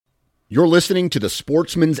You're listening to the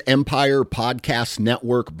Sportsman's Empire Podcast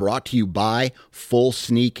Network, brought to you by Full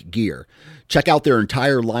Sneak Gear. Check out their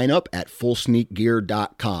entire lineup at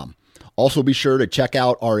fullsneakgear.com. Also be sure to check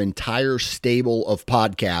out our entire stable of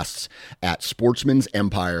podcasts at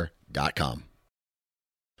sportsmansempire.com.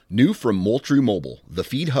 New from Moultrie Mobile, the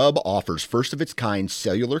Feed Hub offers first-of-its-kind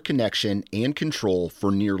cellular connection and control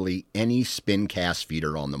for nearly any spin cast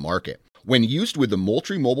feeder on the market. When used with the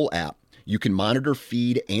Moultrie Mobile app, you can monitor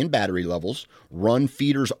feed and battery levels, run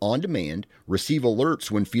feeders on demand, receive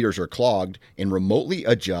alerts when feeders are clogged, and remotely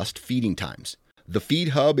adjust feeding times. The Feed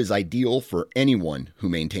Hub is ideal for anyone who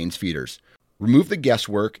maintains feeders. Remove the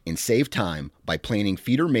guesswork and save time by planning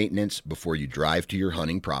feeder maintenance before you drive to your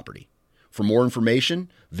hunting property. For more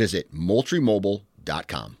information, visit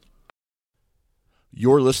MoultrieMobile.com.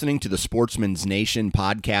 You're listening to the Sportsman's Nation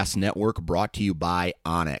Podcast Network, brought to you by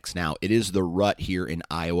onX. Now, it is the rut here in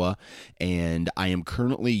Iowa, and I am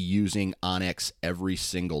currently using onX every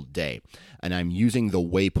single day. And I'm using the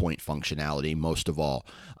waypoint functionality most of all.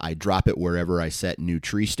 I drop it wherever I set new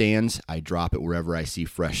tree stands. I drop it wherever I see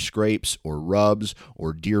fresh scrapes or rubs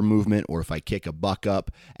or deer movement, or if I kick a buck up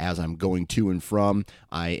as I'm going to and from.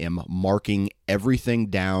 I am marking everything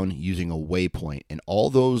down using a waypoint. And all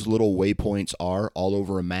those little waypoints are all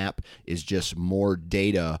over a map is just more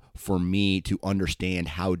data for me to understand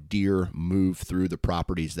how deer move through the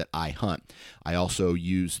properties that I hunt. I also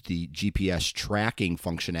use the GPS tracking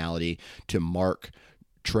functionality to mark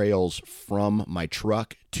trails from my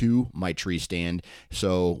truck to my tree stand.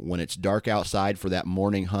 So when it's dark outside for that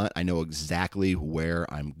morning hunt, I know exactly where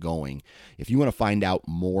I'm going. If you want to find out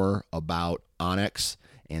more about onX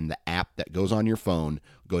and the app that goes on your phone,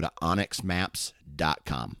 go to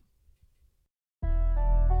onxmaps.com.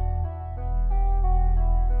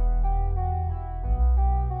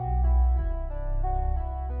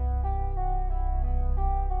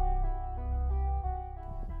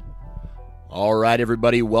 All right,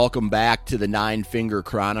 everybody, welcome back to the Nine Finger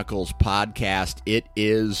Chronicles podcast. It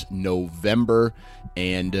is November,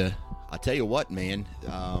 and I'll tell you what, man,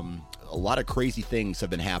 a lot of crazy things have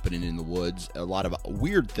been happening in the woods. A lot of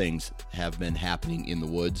weird things have been happening in the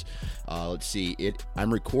woods. Let's see,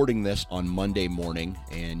 I'm recording this on Monday morning,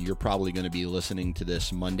 and you're probably going to be listening to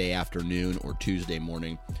this Monday afternoon or Tuesday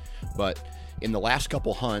morning, but in the last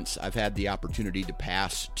couple hunts, I've had the opportunity to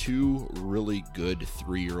pass two really good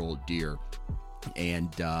 3-year-old deer.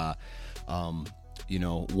 And,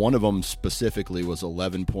 one of them specifically was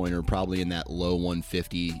 11-pointer, probably in that low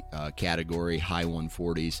 150 category, high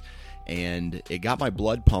 140s. And it got my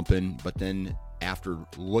blood pumping, but then after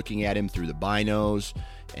looking at him through the binos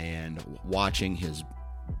and watching his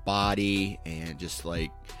body and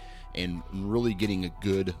and really getting a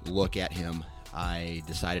good look at him, I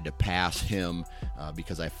decided to pass him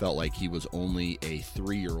because I felt like he was only a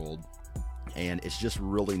 3-year-old, and it's just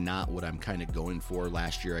really not what I'm kind of going for.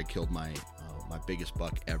 Last year I killed my biggest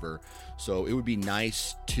buck ever, so it would be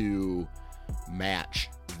nice to match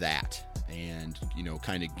that and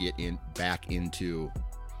kind of get back into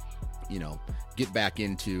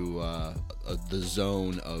the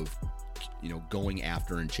zone of going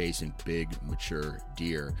after and chasing big, mature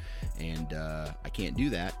deer. And I can't do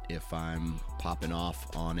that if I'm popping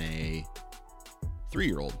off on a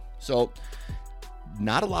 3-year-old. So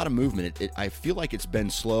not a lot of movement. I feel like it's been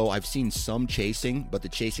slow. I've seen some chasing, but the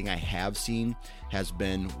chasing I have seen has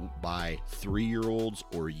been by 3-year-olds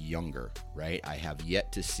or younger, right? I have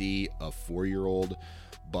yet to see a 4-year-old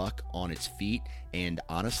buck on its feet. And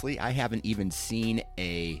honestly, I haven't even seen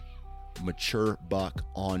a mature buck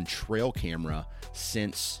on trail camera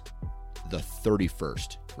since the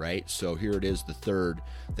 31st, right? So here it is, the 3rd.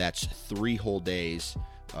 That's 3 whole days,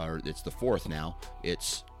 or it's the 4th now.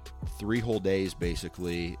 It's 3 whole days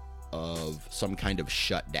basically of some kind of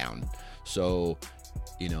shutdown. So,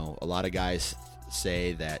 a lot of guys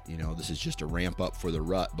say that, this is just a ramp up for the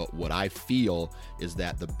rut, but what I feel is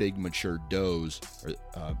that the big mature does, or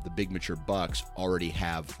the big mature bucks already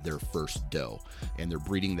have their first doe, and they're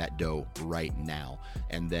breeding that doe right now.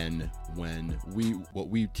 And then what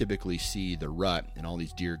we typically see the rut and all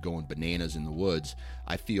these deer going bananas in the woods,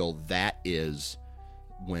 I feel that is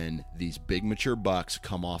when these big mature bucks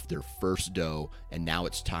come off their first doe, and now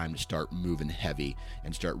it's time to start moving heavy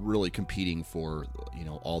and start really competing for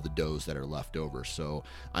all the does that are left over. So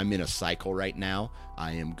I'm in a cycle right now.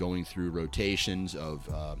 I am going through rotations of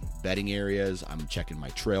bedding areas. I'm checking my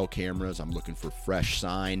trail cameras. I'm looking for fresh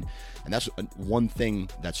sign, and that's one thing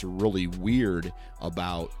that's really weird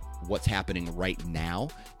about what's happening right now,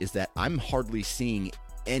 is that I'm hardly seeing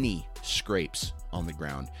any scrapes on the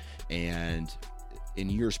ground. And in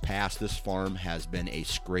years past, this farm has been a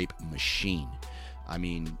scrape machine. I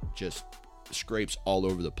mean, just scrapes all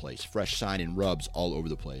over the place, fresh sign and rubs all over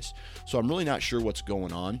the place. So I'm really not sure what's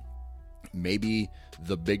going on. Maybe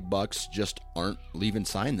the big bucks just aren't leaving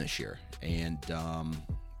sign this year. And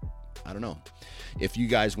I don't know. If you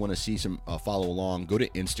guys want to see some follow along, go to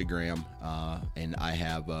Instagram, and I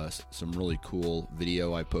have some really cool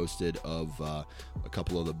video I posted of a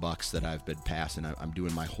couple of the bucks that I've been passing. I'm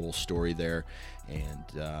doing my whole story there,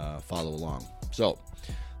 and follow along. So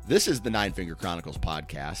this is the Nine Finger Chronicles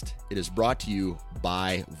podcast. It is brought to you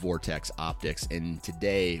by Vortex Optics, and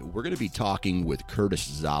today we're going to be talking with Curtis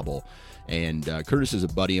Zabel. And Curtis is a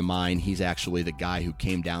buddy of mine. He's actually the guy who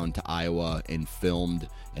came down to Iowa and filmed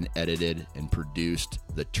and edited and produced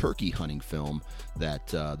the turkey hunting film that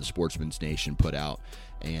the Sportsman's Nation put out.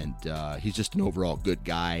 And he's just an overall good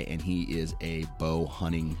guy, and he is a bow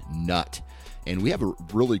hunting nut. And we have a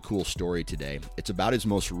really cool story today. It's about his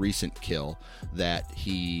most recent kill that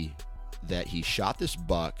he shot this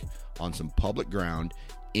buck on some public ground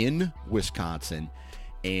in Wisconsin,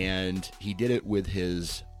 and he did it with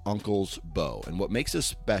his uncle's bow. And what makes this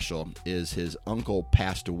special is his uncle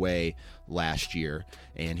passed away last year,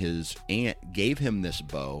 and his aunt gave him this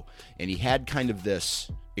bow, and he had kind of this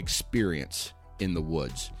experience in the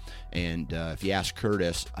woods. And if you ask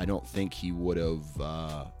Curtis, I don't think he would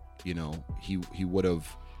have he would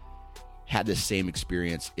have had this same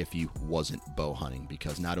experience if he wasn't bow hunting,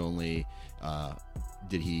 because not only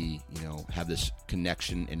did he, have this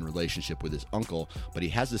connection and relationship with his uncle, but he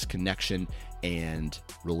has this connection and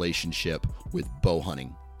relationship with bow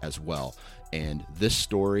hunting as well. And this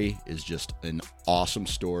story is just an awesome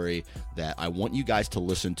story that I want you guys to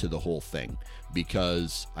listen to the whole thing,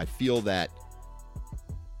 because I feel that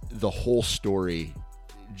the whole story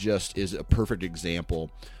just is a perfect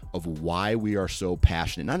example of why we are so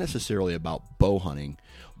passionate, not necessarily about bow hunting,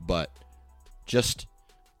 but just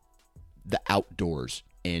the outdoors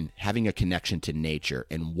and having a connection to nature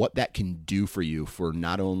and what that can do for you, for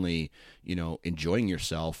not only, enjoying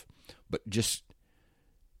yourself, but just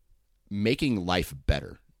making life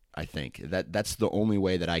better. I think that's the only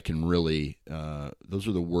way that I can really, those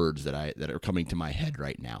are the words that are coming to my head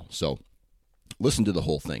right now. So listen to the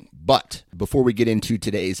whole thing. But before we get into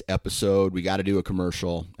today's episode, we got to do a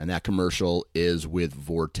commercial, and that commercial is with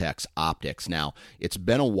Vortex Optics. Now, it's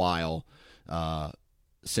been a while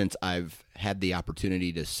since I've had the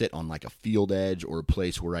opportunity to sit on like a field edge or a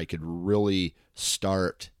place where I could really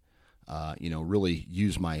start, really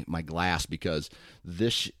use my glass, because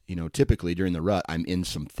this, typically during the rut, I'm in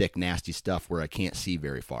some thick, nasty stuff where I can't see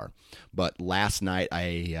very far. But last night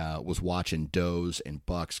I was watching does and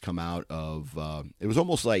bucks come out of, it was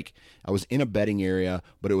almost like I was in a bedding area,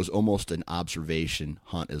 but it was almost an observation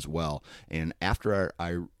hunt as well. And after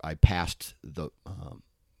I passed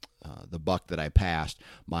the buck that I passed,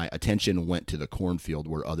 my attention went to the cornfield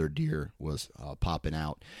where other deer was popping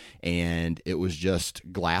out, and it was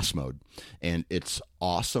just glass mode. And it's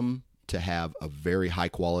awesome to have a very high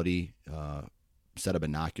quality set of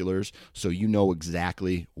binoculars, so you know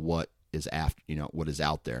exactly what is what is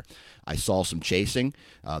out there. I saw some chasing.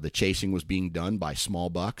 The chasing was being done by small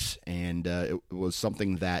bucks, and it was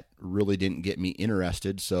something that really didn't get me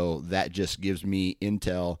interested. So that just gives me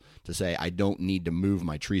intel to say I don't need to move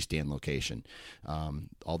my tree stand location.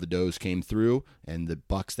 All the does came through, and the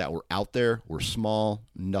bucks that were out there were small,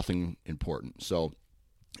 nothing important. So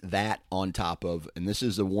that on top of, and this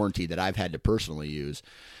is a warranty that I've had to personally use.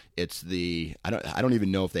 It's the, I don't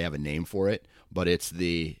even know if they have a name for it, but it's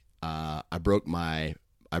the I broke my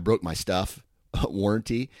stuff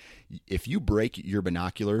warranty. If you break your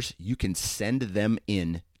binoculars, you can send them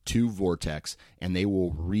in to Vortex, and they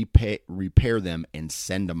will repair them and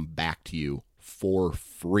send them back to you for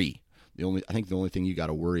free. I think the only thing you got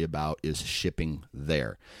to worry about is shipping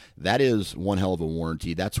there. That is one hell of a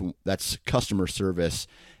warranty. That's customer service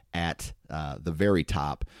at the very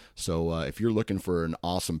top. So if you're looking for an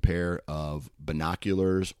awesome pair of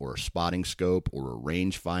binoculars or a spotting scope or a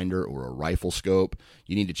rangefinder or a rifle scope,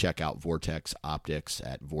 you need to check out Vortex Optics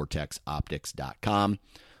at vortexoptics.com.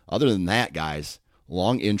 Other than that, guys,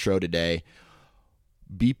 long intro today.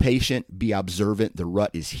 Be patient, be observant. The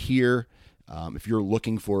rut is here. If you're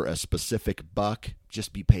looking for a specific buck,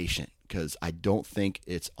 just be patient, because I don't think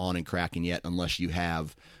it's on and cracking yet unless you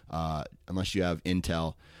have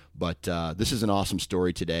intel. But this is an awesome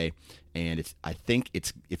story today, and I think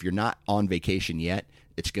if you're not on vacation yet,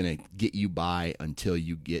 it's going to get you by until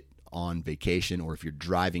you get on vacation, or if you're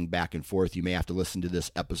driving back and forth, you may have to listen to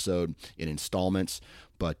this episode in installments.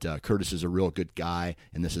 But Curtis is a real good guy,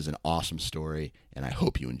 and this is an awesome story, and I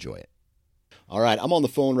hope you enjoy it. All right, I'm on the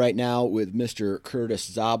phone right now with Mr. Curtis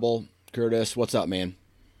Zabel. Curtis, what's up, man?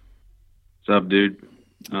 What's up, dude?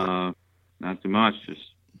 Not too much. Just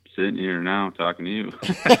sitting here now talking to you.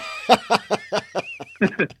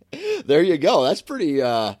 There you go. That's pretty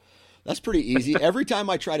easy. Every time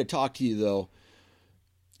I try to talk to you though,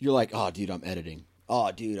 you're like, "Oh, dude, I'm editing.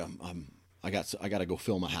 Oh, dude, I got to go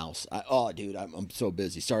film a house. Dude, I'm so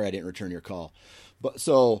busy. Sorry I didn't return your call." But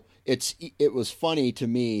so it was funny to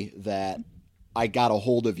me that I got a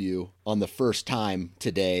hold of you on the first time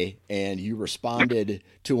today, and you responded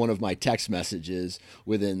to one of my text messages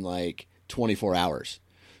within like 24 hours.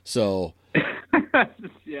 So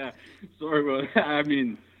Yeah, sorry about that. I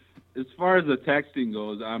mean, as far as the texting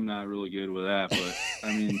goes, I'm not really good with that. But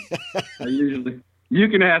I mean, you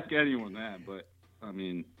can ask anyone that. But I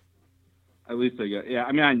mean, at least I got. Yeah,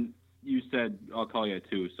 I mean, you said I'll call you at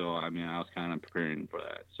 2, so I mean, I was kind of preparing for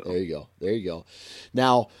that. So there you go.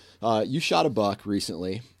 Now, you shot a buck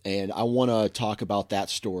recently, and I want to talk about that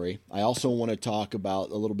story. I also want to talk about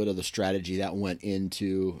a little bit of the strategy that went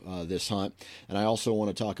into this hunt, and I also want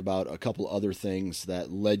to talk about a couple other things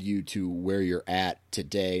that led you to where you're at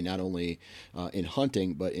today, not only in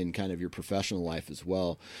hunting but in kind of your professional life as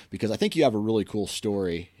well. Because I think you have a really cool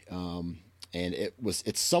story, and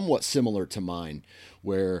it's somewhat similar to mine,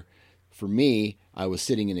 where for me, I was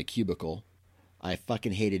sitting in a cubicle. I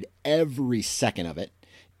fucking hated every second of it.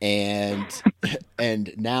 And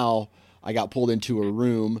now I got pulled into a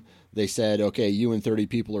room. They said, "Okay, you and 30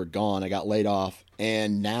 people are gone." I got laid off.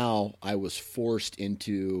 And now I was forced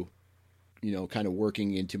into, kind of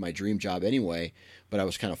working into my dream job anyway, but I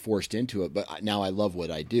was kind of forced into it. But now I love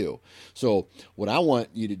what I do. So what I want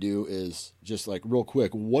you to do is just like real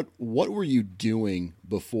quick, what were you doing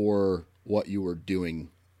before what you're doing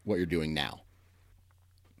now?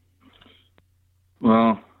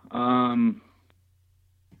 Well,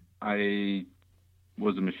 I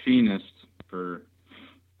was a machinist for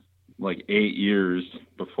like 8 years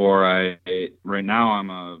before right now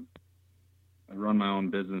I run my own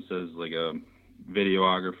business as like a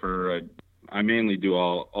videographer. I mainly do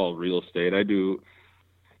all real estate. I do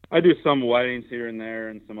some weddings here and there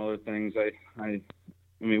and some other things. I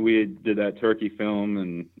mean, we did that turkey film,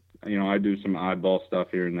 and I do some oddball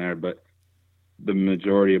stuff here and there, but the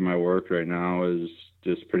majority of my work right now is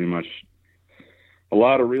just pretty much a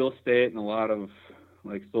lot of real estate and a lot of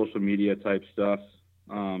like social media type stuff.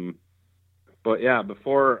 But yeah,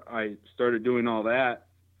 before I started doing all that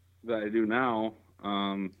I do now,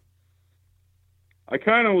 I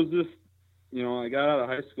kind of was just, I got out of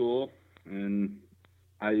high school and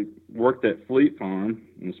I worked at Fleet Farm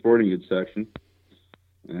in the sporting goods section,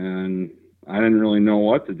 and I didn't really know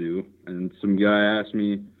what to do. And some guy asked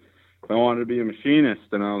me if I wanted to be a machinist,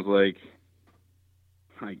 and I was like,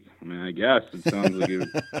 I mean, I guess it sounds like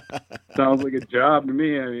sounds like a job to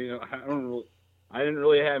me. I mean, I didn't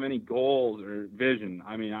really have any goals or vision.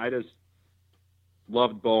 I mean, I just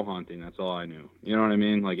loved bow hunting. That's all I knew. You know what I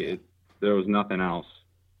mean? Like there was nothing else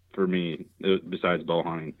for me besides bow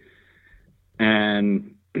hunting.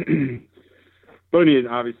 And but I needed to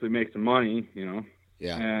obviously make some money,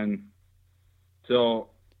 Yeah. And so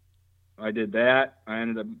I did that. I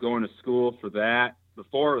ended up going to school for that.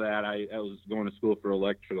 Before that, I was going to school for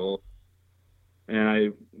electrical, and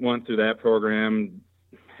I went through that program,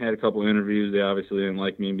 had a couple of interviews. They obviously didn't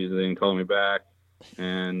like me because they didn't call me back.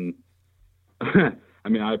 And I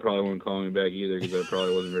mean, I probably wouldn't call me back either because I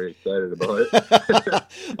probably wasn't very excited about it.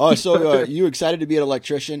 Oh, so you excited to be an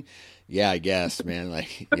electrician? Yeah, I guess, man.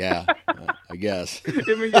 Like, yeah, I guess.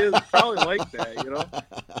 I mean, it's probably like that,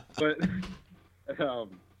 But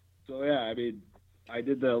so yeah, I mean, I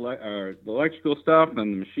did the electrical stuff and the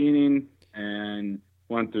machining, and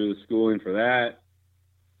went through the schooling for that.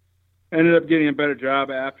 Ended up getting a better job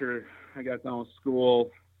after I got done with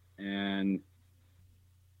school, and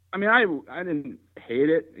I mean, I didn't hate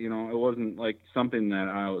it. It wasn't like something that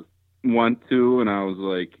I went to and I was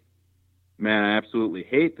like, man, I absolutely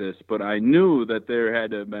hate this. But I knew that there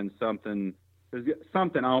had to have been something. There's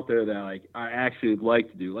something out there that like I actually would like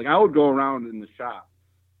to do. Like I would go around in the shop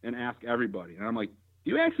and ask everybody, and I'm like, do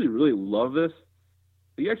you actually really love this?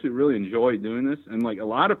 Do you actually really enjoy doing this? And like a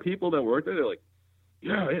lot of people that work there, they're like,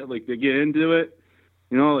 yeah, like they get into it.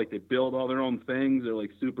 Like they build all their own things. They're like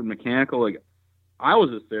super mechanical. Like I was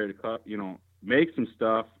just there to make some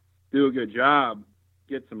stuff, do a good job,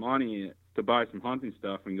 get some money to buy some hunting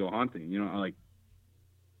stuff and go hunting. It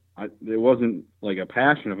wasn't like a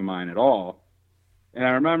passion of mine at all. And I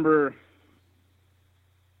remember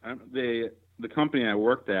the company I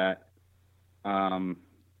worked at,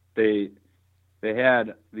 they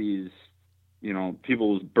had these,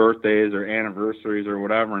 people's birthdays or anniversaries or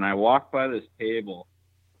whatever. And I walked by this table,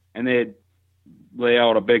 and they'd lay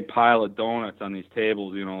out a big pile of donuts on these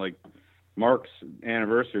tables, like Mark's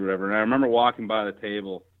anniversary or whatever. And I remember walking by the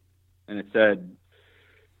table and it said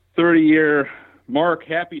 30-year Mark,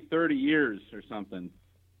 happy 30 years or something.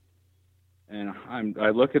 And I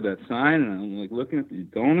look at that sign and I'm like looking at these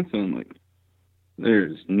donuts and I'm like,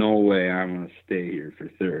 there's no way I'm going to stay here for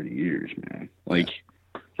 30 years, man. Like,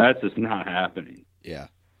 that's just not happening. Yeah.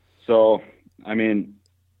 So, I mean,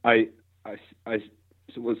 so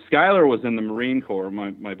Skylar was in the Marine Corps,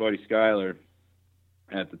 my buddy Skylar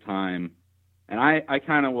at the time. And I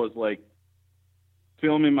kind of was like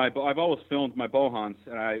filming I've always filmed my bow hunts,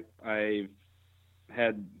 and I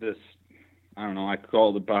had this, I don't know, I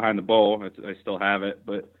called it Behind the Bow. I still have it,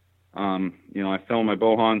 but I film my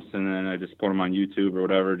bow hunts and then I just put them on YouTube or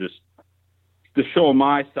whatever, just to show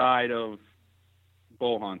my side of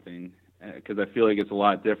bow hunting, because I feel like it's a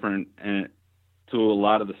lot different to a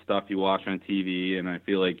lot of the stuff you watch on TV, and I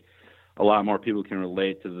feel like a lot more people can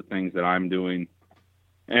relate to the things that I'm doing.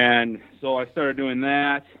 And so I started doing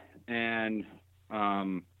that, and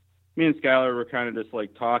me and Skylar were kind of just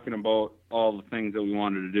like talking about all the things that we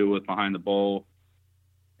wanted to do with Behind the Bow.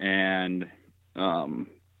 And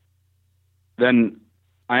then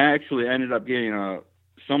I actually ended up getting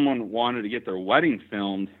someone wanted to get their wedding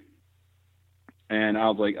filmed. And I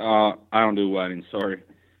was like, I don't do weddings, sorry.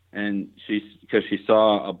 And because she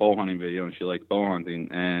saw a bow hunting video and she liked bow hunting.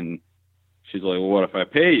 And she's like, well, what if I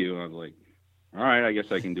pay you? And I was like, all right, I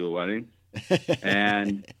guess I can do a wedding.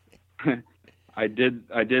 And I did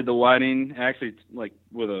the wedding actually, like,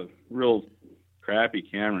 with a real crappy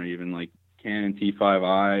camera, even like Canon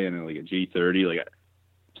T5i and like a G30, like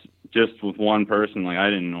just with one person. Like, I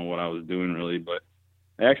didn't know what I was doing really, but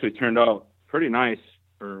it actually turned out pretty nice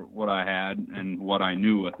for what I had and what I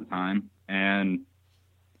knew at the time. And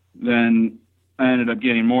then I ended up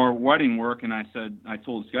getting more wedding work, and I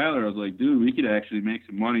told Skylar, I was like, dude, we could actually make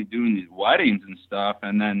some money doing these weddings and stuff,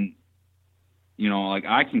 and then, like,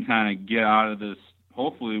 I can kind of get out of this.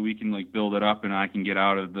 Hopefully we can, like, build it up and I can get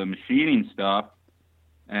out of the machining stuff,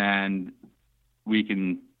 and we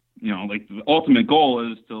can, like, the ultimate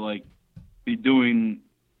goal is to, like, be doing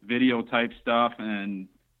video type stuff and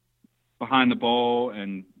Behind the Bow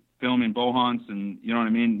and filming bow hunts and, you know what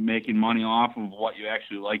I mean, making money off of what you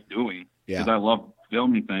actually like doing. Because I love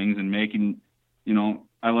filming things and making,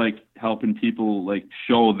 I like helping people, like,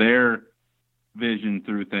 show their vision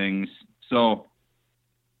through things. So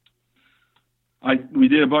we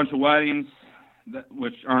did a bunch of weddings,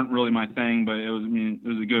 which aren't really my thing, but it was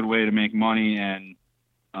a good way to make money. And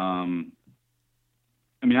I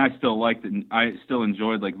still liked it. I still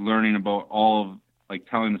enjoyed, like, learning about all of, like,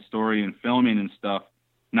 telling the story and filming and stuff.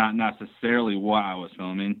 Not necessarily what I was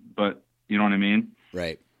filming, but you know what I mean?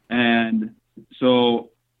 Right. And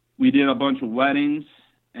so we did a bunch of weddings,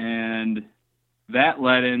 and that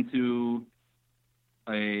led into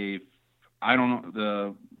the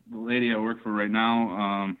lady I work for right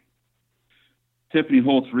now, Tiffany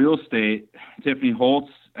Holtz Real Estate. Tiffany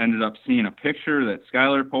Holtz ended up seeing a picture that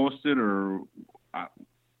Skylar posted, or I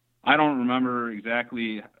don't remember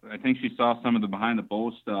exactly. I think she saw some of the Behind the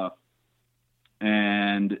Bow stuff,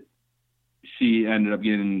 and she ended up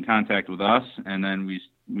getting in contact with us, and then we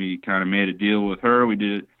kind of made a deal with her. We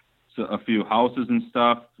did a few houses and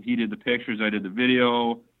stuff. He did the pictures, I did the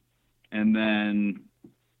video, and then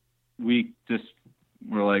we just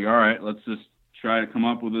were like, all right, let's just try to come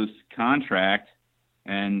up with this contract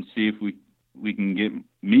and see if we can get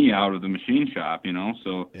me out of the machine shop,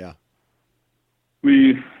 So yeah,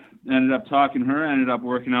 we ended up talking to her, ended up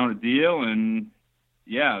working out a deal, and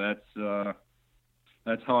yeah,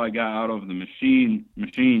 that's how I got out of the machining.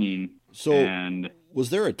 So, and was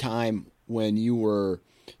there a time when you were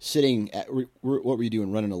sitting at, what were you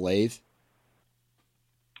doing, running a lathe?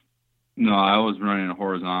 No, I was running a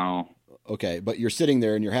horizontal. Okay, but you're sitting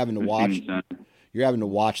there and you're having to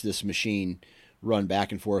watch this machine run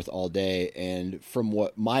back and forth all day. And from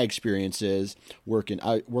what my experience is,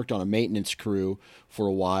 I worked on a maintenance crew for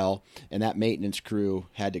a while, and that maintenance crew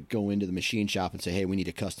had to go into the machine shop and say, hey, we need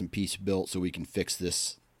a custom piece built so we can fix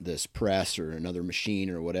this press or another machine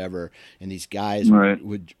or whatever. And these guys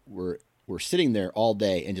were sitting there all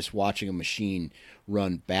day and just watching a machine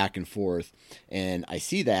run back and forth. And I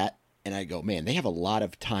see that, and I go, man, they have a lot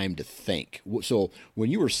of time to think. So when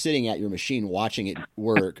you were sitting at your machine watching it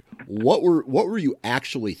work, what were you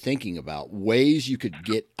actually thinking about? Ways you could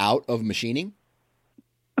get out of machining?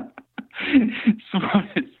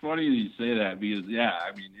 It's funny that you say that because,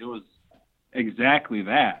 it was exactly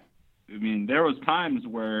that. There was times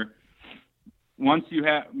where once you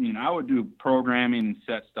have, I would do programming and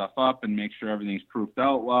set stuff up and make sure everything's proofed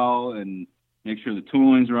out well and make sure the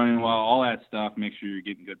tooling's running well, all that stuff, make sure you're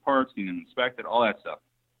getting good parts, getting inspected, all that stuff.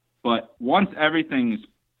 But once everything's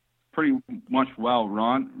pretty much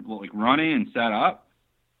running and set up,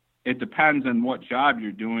 it depends on what job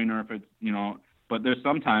you're doing, or if it's, but there's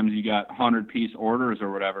sometimes you got 100-piece orders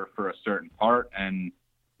or whatever for a certain part, and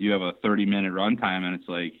you have a 30-minute runtime, and it's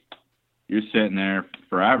like you're sitting there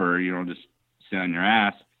forever, just sit on your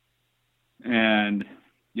ass. And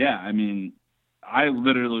yeah, I mean, I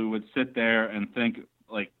literally would sit there and think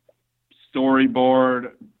like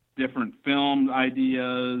storyboard different film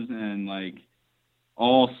ideas and like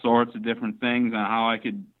all sorts of different things on how I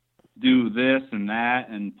could do this and that,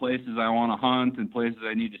 and places I want to hunt and places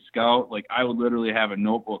I need to scout. Like I would literally have a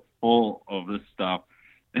notebook full of this stuff.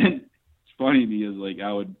 And it's funny because like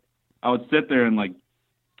I would sit there and like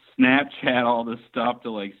Snapchat all this stuff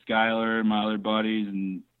to like Skylar and my other buddies,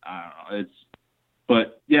 and I don't know,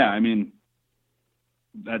 but yeah, I mean,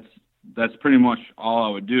 that's pretty much all I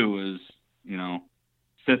would do is,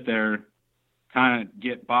 sit there, kind of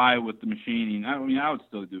get by with the machining. I mean, I would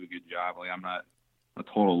still do a good job. Like I'm not a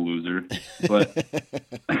total loser, but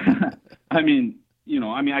I mean,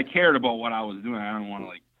 I cared about what I was doing. I don't want to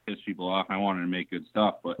like piss people off. I wanted to make good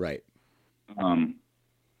stuff, but right.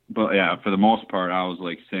 But yeah, for the most part, I was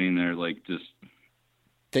like sitting there, like just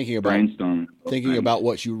thinking about brainstorming, about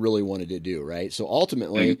what you really wanted to do. Right. So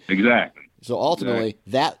ultimately, exactly.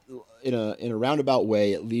 That in a roundabout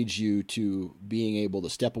way, it leads you to being able to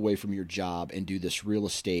step away from your job and do this real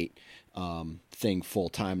estate thing full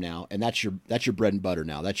time now, and that's your bread and butter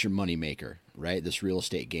now. That's your money maker, right? This real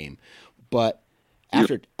estate game. But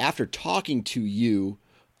after talking to you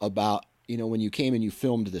about when you came and you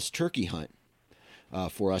filmed this turkey hunt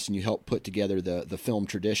for us, and you helped put together the film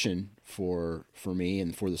tradition for me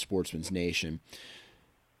and for the Sportsman's Nation,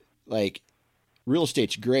 like. Real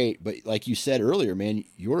estate's great, but like you said earlier, man,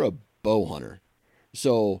 you're a bow hunter.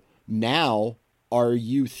 So now are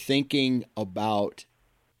you thinking about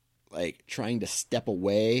like trying to step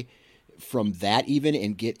away from that even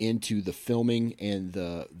and get into the filming and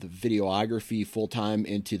the videography full time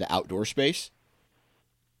into the outdoor space?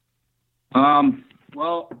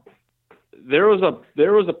 Well, there was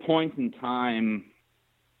a point in time,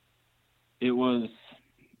 it was,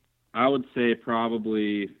 I would say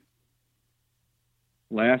probably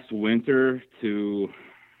last winter to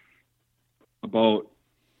about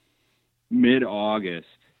mid-August,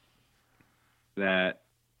 that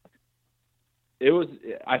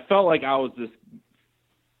I felt like I was just,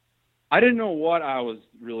 I didn't know what I was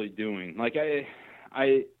really doing. Like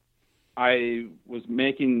I was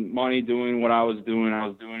making money doing what I was doing. I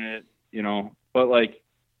was doing it, but like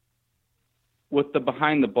with the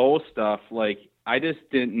behind the bow stuff, like I just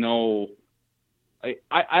didn't know.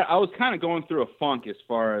 I was kind of going through a funk as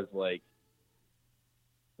far as like,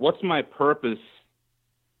 what's my purpose?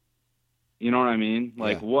 You know what I mean?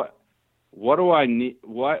 Like what do I need?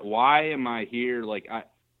 Why am I here? Like I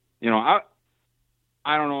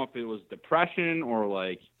don't know if it was depression or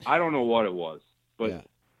like, I don't know what it was, but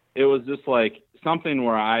it was just like something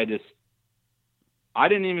where I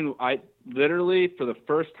literally for the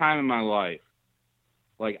first time in my life,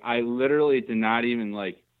 like I literally did not even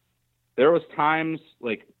like, there was times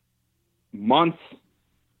like months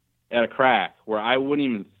at a crack where I wouldn't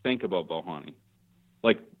even think about bow hunting.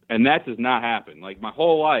 Like, and that does not happen. Like my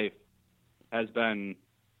whole life has been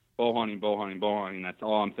bow hunting. That's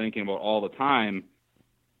all I'm thinking about all the time.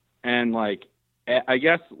 And like, I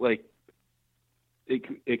guess like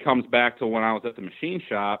it comes back to when I was at the machine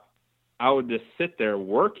shop, I would just sit there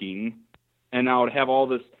working and I would have all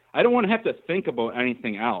this, I don't want to have to think about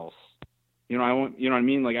anything else. You know what I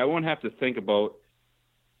mean? Like I wouldn't have to think about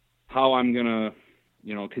how I'm going to,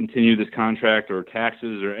 continue this contract or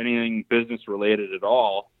taxes or anything business related at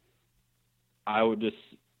all. I would just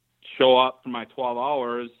show up for my 12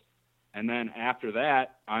 hours. And then after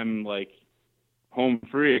that, I'm like home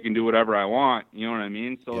free. I can do whatever I want. You know what I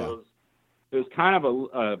mean? So it was kind of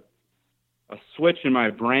a switch in my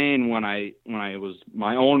brain when I was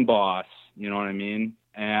my own boss, you know what I mean?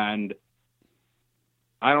 And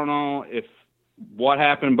I don't know what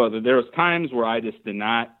happened, but there was times where I just did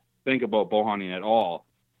not think about bow hunting at all.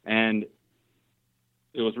 And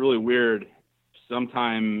it was really weird.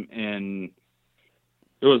 Sometime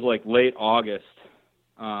it was like late August.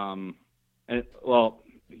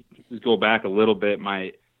 Just go back a little bit.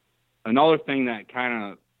 Another thing that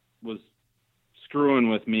kind of was screwing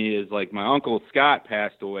with me is like my uncle Scott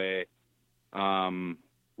passed away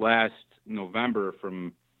last November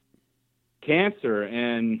from cancer,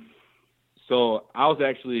 and so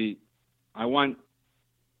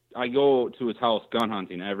I go to his house gun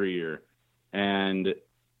hunting every year, and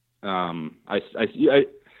the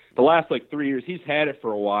last like 3 years he's had it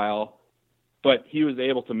for a while, but he was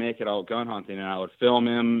able to make it out gun hunting, and I would film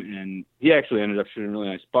him, and he actually ended up shooting a really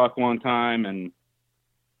nice buck one time. And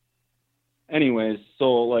anyways,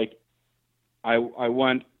 so like I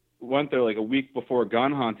went there like a week before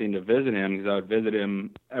gun hunting to visit him, because I would visit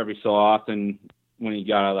him every so often when he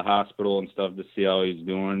got out of the hospital and stuff to see how he's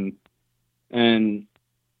doing. And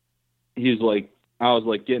he's like, I was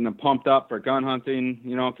like getting him pumped up for gun hunting,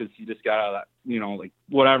 you know, because he just got out of that, you know, like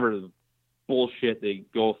whatever the bullshit they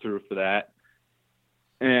go through for that.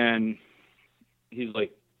 And he's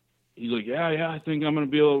like, yeah, I think we're going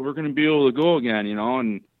to be able to go again, you know.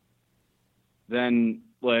 And then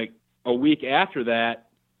like a week after that,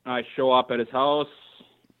 I show up at his house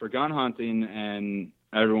for gun hunting, and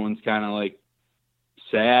everyone's kind of like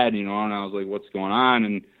sad, you know. And I was like, what's going on?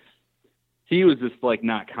 And he was just like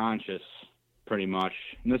not conscious pretty much.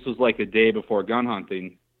 And this was like a day before gun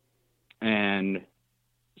hunting. And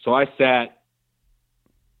so I sat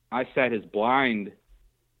his blind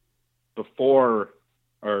before,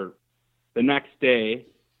 or the next day.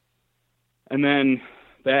 And then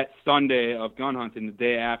that Sunday of gun hunting, the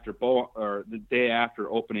day after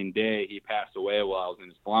opening day, he passed away while I was in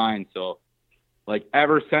his blind. So like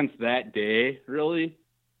ever since that day, really,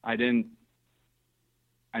 I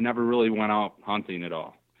never really went out hunting at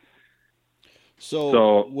all.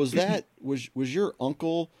 So was your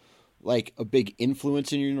uncle like a big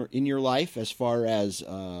influence in your life as far as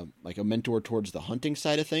like a mentor towards the hunting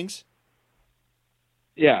side of things?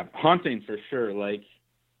 Yeah, hunting for sure. Like,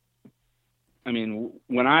 I mean,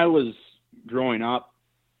 when I was growing up,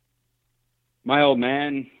 my old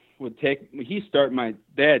man my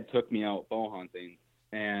dad took me out bow hunting,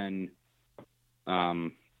 and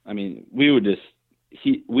I mean, we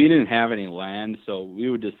didn't have any land, so we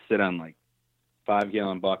would just sit on like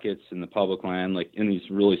 5-gallon buckets in the public land, like in these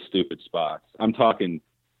really stupid spots. I'm talking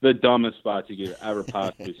the dumbest spots you could ever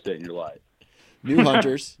possibly sit in your life. New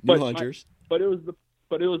hunters. But it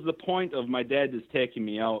was the point of my dad just taking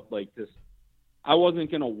me out like this. I wasn't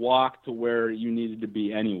going to walk to where you needed to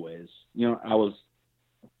be anyways. You know, I was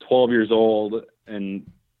 12 years old,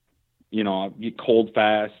 and, you know, I'd get cold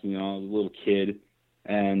fast, you know, I was a little kid,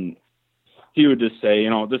 and he would just say, you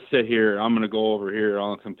know, just sit here. I'm going to go over here.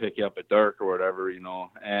 I'll come pick you up at dark or whatever, you know.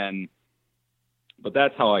 But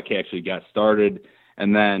that's how I actually got started.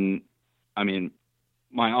 And then, I mean,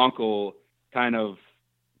 my uncle kind of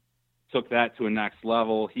took that to a next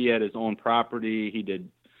level. He had his own property. He did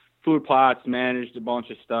food plots, managed a bunch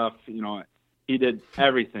of stuff. You know, he did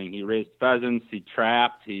everything. He raised pheasants. He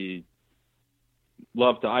trapped. He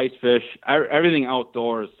loved to ice fish, everything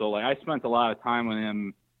outdoors. So like I spent a lot of time with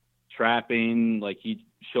him trapping. Like he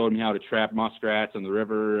showed me how to trap muskrats on the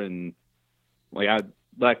river, and like I'd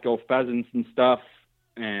let go pheasants and stuff.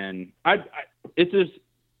 And I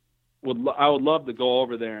would love to go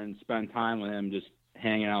over there and spend time with him, just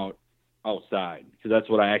hanging out outside, because that's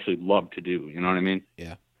what I actually love to do. You know what I mean?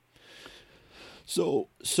 Yeah. So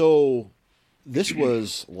this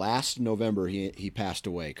was last November he passed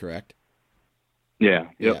away, correct? Yeah.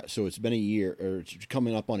 Yep. Yeah. So it's been a year, or it's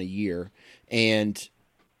coming up on a year, and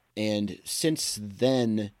since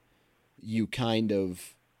then you kind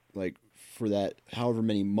of like, for that however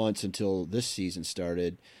many months until this season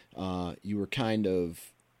started, you were kind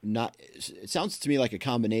of not, it sounds to me like a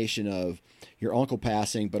combination of your uncle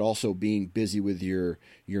passing, but also being busy with your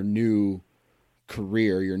new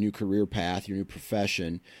career, your new career path, your new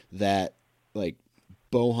profession, that like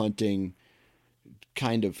bow hunting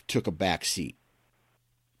kind of took a back seat.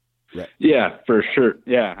 Right. Yeah, for sure.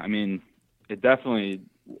 Yeah. I mean, it definitely,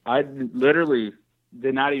 I literally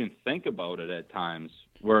did not even think about it at times,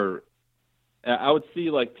 where I would see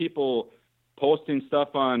like people posting stuff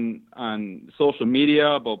on social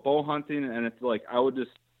media about bow hunting, and it's like I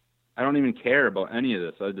don't even care about any of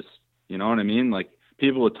this. I just, you know what I mean? Like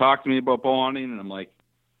people would talk to me about bow hunting, and I'm like,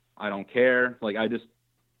 I don't care. Like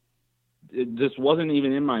it just wasn't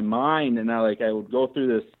even in my mind. And I would go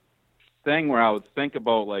through this thing where I would think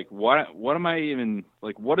about like, what am I even,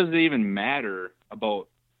 like, what does it even matter about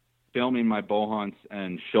filming my bow hunts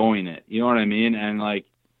and showing it? You know what I mean? And like,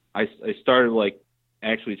 I started like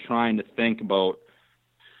actually trying to think about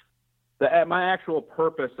my actual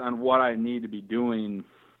purpose on what I need to be doing.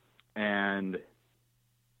 And,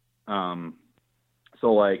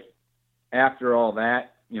 so like after all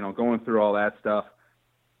that, you know, going through all that stuff,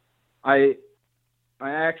 I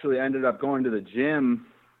actually ended up going to the gym.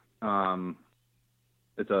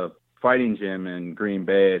 It's a fighting gym in Green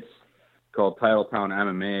Bay. It's called Titletown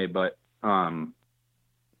MMA, but,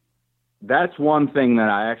 that's one thing that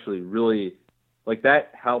I actually really like,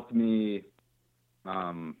 that helped me.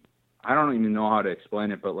 I don't even know how to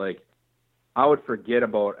explain it, but like I would forget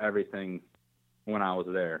about everything when I was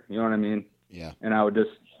there. You know what I mean? Yeah. And I would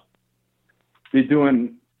just be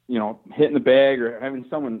doing, hitting the bag or having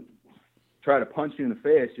someone try to punch you in the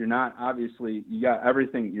face. You're not, obviously, you got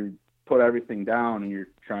everything, you put everything down and you're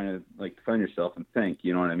trying to like defend yourself and think,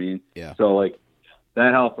 you know what I mean? Yeah. So like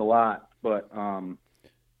that helped a lot. But, well,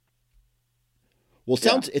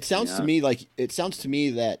 it sounds to me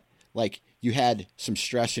that like you had some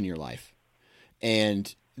stress in your life,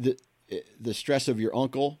 and the stress of your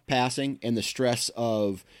uncle passing and the stress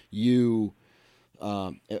of you,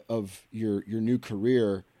 of your new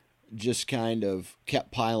career just kind of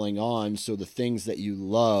kept piling on. So the things that you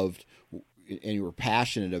loved and you were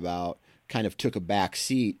passionate about kind of took a back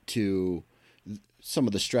seat to some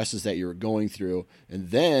of the stresses that you were going through.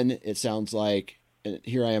 And then it sounds like, and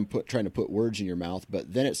here I am trying to put words in your mouth,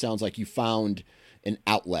 but then it sounds like you found an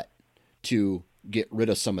outlet to get rid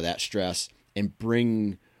of some of that stress and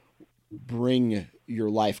bring your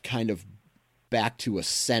life kind of back to a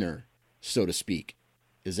center, so to speak.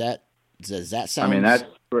 Does that sound? I mean,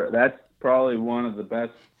 that's probably one of the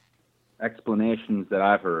best explanations that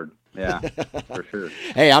I've heard. Yeah, for sure.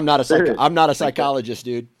 Hey, I'm not a psychologist,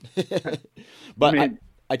 dude. But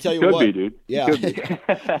I tell you what, be, dude. Yeah.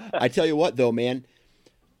 I tell you what, though, man,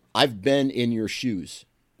 I've been in your shoes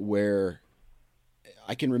where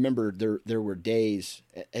I can remember there were days,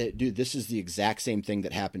 dude, this is the exact same thing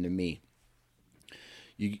that happened to me.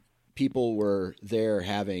 People were there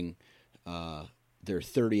having their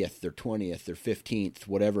 30th, their 20th, their 15th,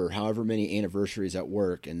 whatever, however many anniversaries at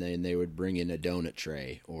work, and then they would bring in a donut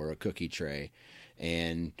tray or a cookie tray,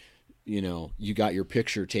 and you got your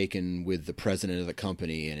picture taken with the president of the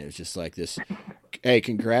company, and it was just like this, hey,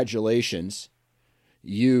 congratulations,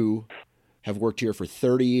 you have worked here for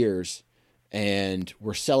 30 years, and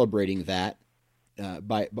we're celebrating that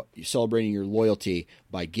by celebrating your loyalty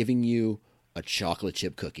by giving you a chocolate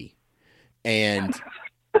chip cookie. And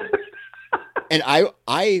I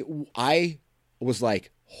was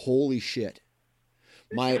like, holy shit.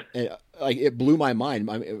 It blew my mind.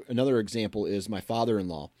 Another example is my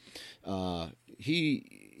father-in-law.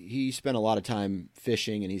 He spent a lot of time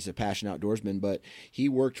fishing, and he's a passionate outdoorsman, but he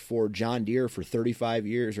worked for John Deere for 35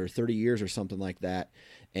 years or 30 years or something like that.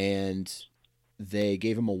 And they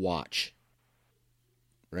gave him a watch,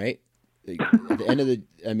 right? At the end of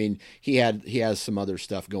he has some other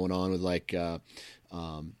stuff going on with like, a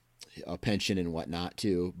pension and whatnot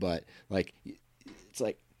too, but like, it's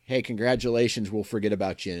like, hey, congratulations, we'll forget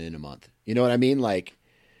about you in a month. You know what I mean? Like,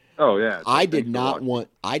 oh yeah, I did not want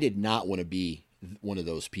to be one of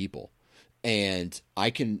those people. And I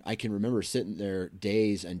can remember sitting there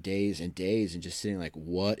days and days and days and just sitting like,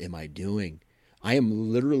 what am I doing? I am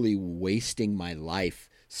literally wasting my life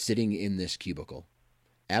sitting in this cubicle,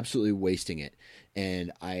 absolutely wasting it.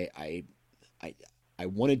 And I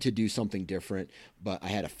wanted to do something different, but I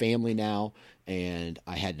had a family now, and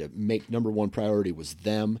I had to make number one priority was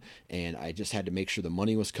them. And I just had to make sure the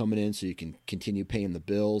money was coming in so you can continue paying the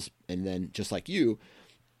bills. And then just like you,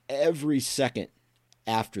 every second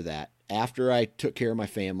after that, after I took care of my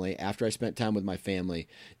family, after I spent time with my family,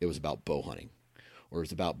 it was about bow hunting, or it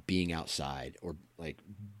was about being outside, or like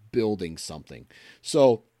building something.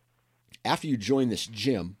 So after you joined this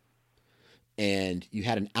gym and you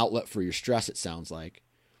had an outlet for your stress, it sounds like,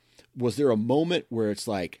 was there a moment where it's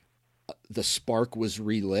like the spark was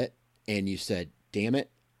relit and you said, damn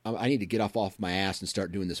it, I need to get off my ass and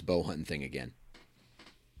start doing this bow hunting thing again?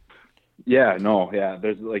 Yeah, no, yeah.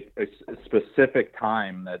 There's like a specific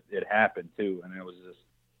time that it happened too. And it was just,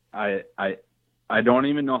 I don't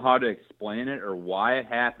even know how to explain it or why it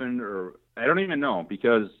happened, or I don't even know,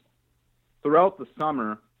 because throughout the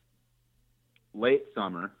summer, late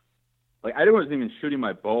summer, like I wasn't even shooting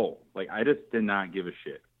my bow. Like I just did not give a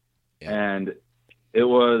shit. Yeah. And it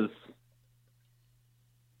was,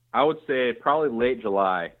 I would say probably late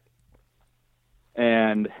July.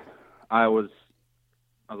 And I was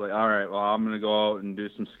like, all right, well, I'm going to go out and do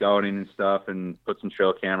some scouting and stuff and put some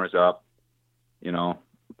trail cameras up,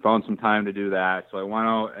 found some time to do that. So I went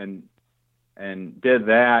out and did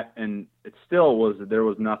that, and it still there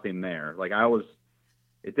was nothing there. Like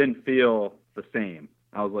it didn't feel the same.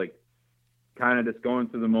 I was like kind of just going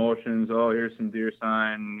through the motions. Oh, here's some deer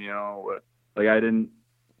sign, like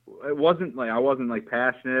it wasn't like, I wasn't like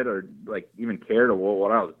passionate or like even cared about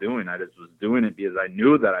what I was doing. I just was doing it because I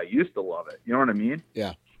knew that I used to love it. You know what I mean?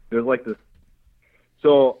 Yeah. It was like this.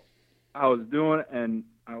 So I was doing it, and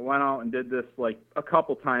I went out and did this like a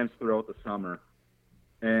couple times throughout the summer,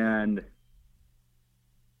 and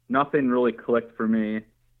nothing really clicked for me.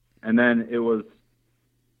 And then it was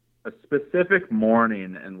a specific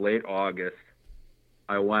morning in late August.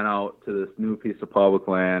 I went out to this new piece of public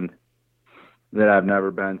land, that I've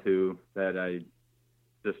never been to that I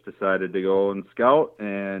just decided to go and scout.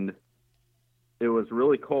 And it was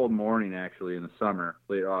really cold morning actually in the summer,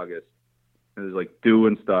 late August. It was like dew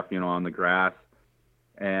and stuff, on the grass.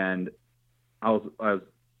 And I was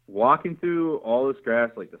walking through all this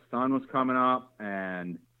grass, like the sun was coming up,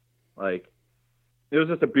 and like it was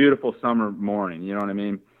just a beautiful summer morning, you know what I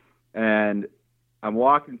mean? And I'm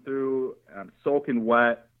walking through, I'm soaking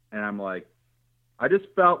wet, and I'm like, I just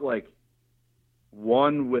felt like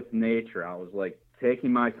one with nature. I was like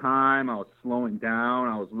taking my time, I was slowing down,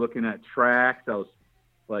 I was looking at tracks, I was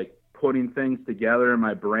like putting things together in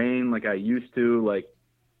my brain like I used to. Like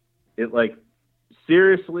it, like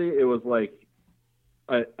seriously, it was like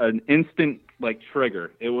an instant like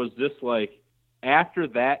trigger. It was just like after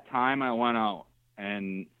that time I went out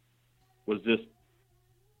and I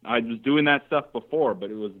was doing that stuff before,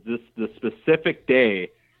 but it was just the specific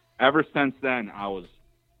day. Ever since then, I was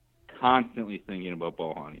constantly thinking about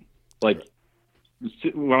bow hunting. Like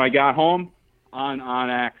when I got home on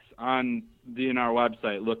onX, on DNR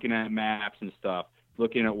website, looking at maps and stuff,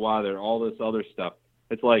 looking at weather, all this other stuff.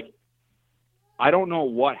 It's like, I don't know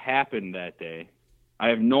what happened that day. I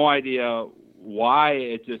have no idea why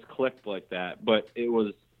it just clicked like that, but it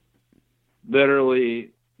was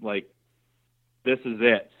literally like, this is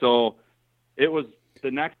it. So it was the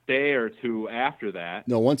next day or two after that.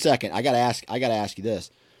 No, 1 second. I gotta ask you this.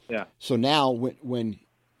 Yeah. So now when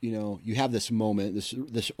you have this moment,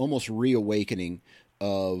 this almost reawakening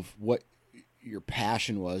of what your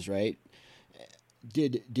passion was, right?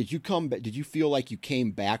 Did you feel like you came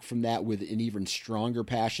back from that with an even stronger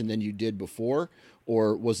passion than you did before,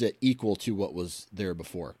 or was it equal to what was there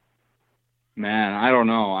before? Man, I don't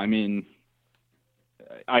know. I mean,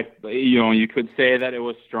 you could say that it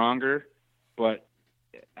was stronger, but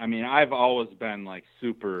I mean, I've always been like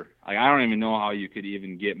super, like, I don't even know how you could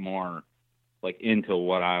even get more like into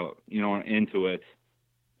what into it,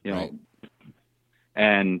 Right.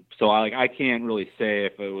 And so I can't really say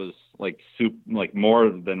if it was like like more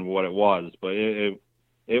than what it was, but it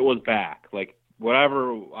was back. Like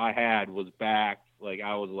whatever I had was back. Like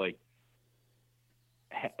I was like,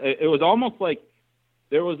 it was almost like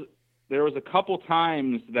there was a couple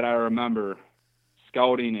times that I remember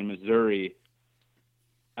scouting in Missouri.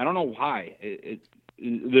 I don't know why.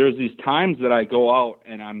 There's these times that I go out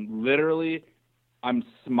and I'm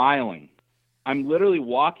smiling. I'm literally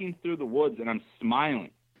walking through the woods and I'm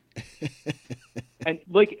smiling. And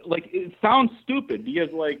like it sounds stupid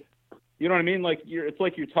because like, you know what I mean? Like it's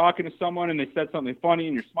like you're talking to someone and they said something funny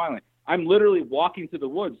and you're smiling. I'm literally walking through the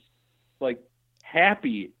woods, like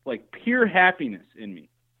happy, like pure happiness in me.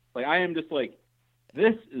 Like I am just like,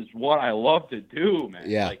 this is what I love to do, man.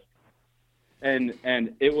 Yeah. Like, and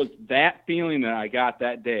it was that feeling that I got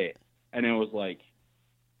that day, and it was like,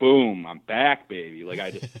 boom, I'm back, baby. Like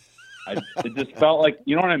it just felt like,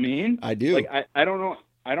 you know what I mean? I do. Like I don't know.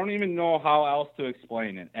 I don't even know how else to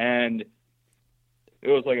explain it. And it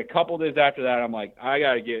was like a couple days after that, I'm like, I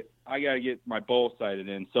gotta get my bow sighted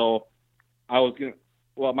in. So I was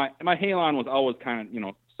my Halon was always kind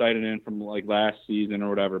of, sighted in from like last season or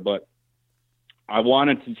whatever, but I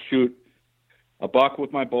wanted to shoot a buck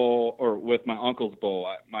with my bow or with my uncle's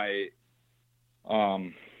bow. My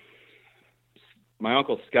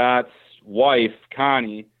Uncle Scott's wife,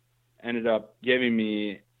 Connie, ended up giving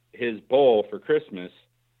me his bow for Christmas.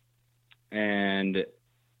 And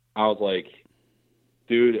I was like,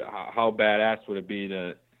 dude, how badass would it be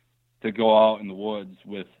to go out in the woods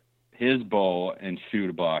with his bow and shoot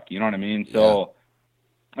a buck? You know what I mean? Yeah. So,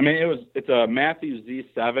 I mean, it's a Matthews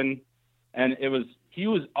Z7, and he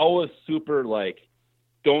was always super like,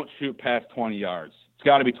 don't shoot past 20 yards. It's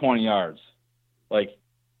got to be 20 yards. Like,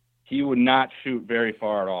 he would not shoot very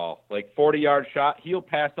far at all. Like 40-yard shot, he'll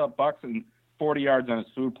pass up bucks and 40 yards on his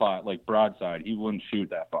food plot, like broadside. He wouldn't shoot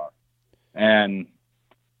that far. And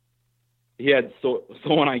he had, so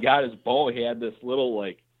when I got his bow, he had this little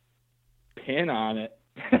like pin on it.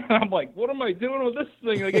 And I'm like, what am I doing with this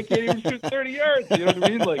thing? Like, I can't even shoot 30 yards. You know what I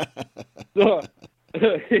mean? Like,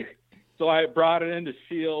 so I brought it into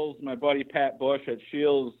Shields. My buddy Pat Bush at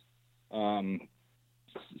Shields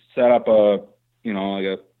set up a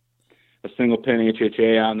single pin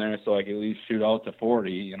HHA on there so I could at least shoot out to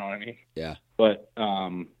 40. You know what I mean? Yeah. But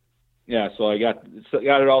so I got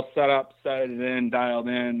it all set up, set it in, dialed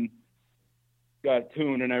in, got it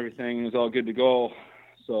tuned and everything. It was all good to go.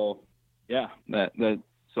 So yeah, then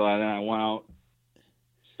I went out,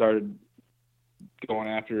 started going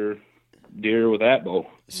after deer with that bow.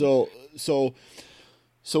 So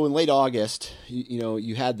in late August,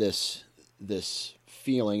 you had this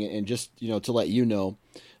feeling, and just to let you know,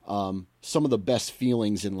 some of the best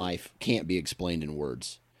feelings in life can't be explained in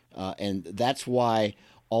words. And that's why,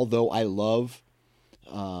 although I love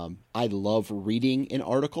reading an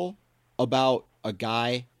article about a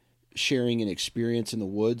guy sharing an experience in the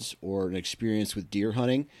woods or an experience with deer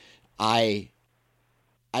hunting, I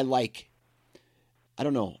like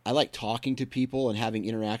talking to people and having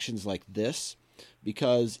interactions like this,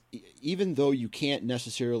 because even though you can't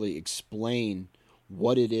necessarily explain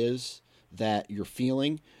what it is that you're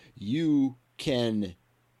feeling, you can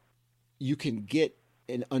get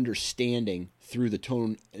an understanding through the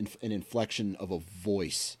tone and inflection of a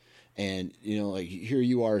voice. And, like here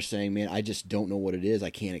you are saying, man, I just don't know what it is. I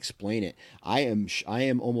can't explain it. I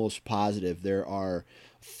am almost positive there are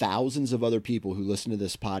thousands of other people who listen to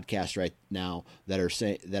this podcast right now that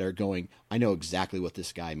are going, I know exactly what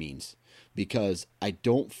this guy means, because I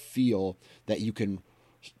don't feel that you can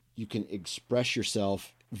express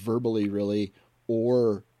yourself verbally really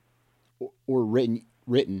or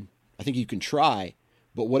written. I think you can try,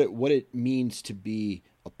 but what it means to be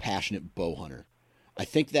a passionate bow hunter. I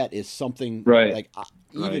think that is something like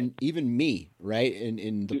even me, right?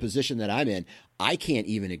 In the position that I'm in, I can't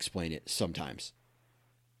even explain it sometimes.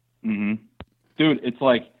 Mm-hmm. Dude, it's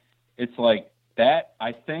like that.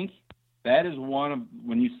 I think that is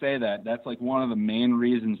when you say that, that's like one of the main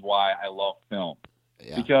reasons why I love film.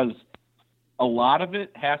 Yeah. Because a lot of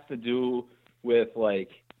it has to do with,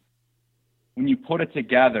 like, when you put it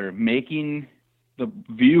together, making the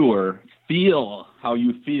viewer feel how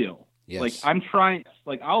you feel. Yes. Like, I'm trying,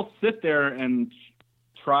 like, I'll sit there and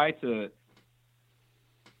try to,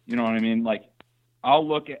 you know what I mean? Like, I'll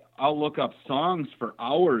look up songs for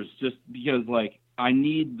hours just because, like, I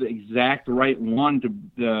need the exact right one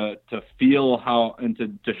to feel how and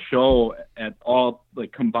to show at all,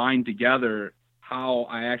 like, combined together how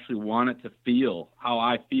I actually want it to feel, how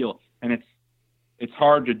I feel. And it's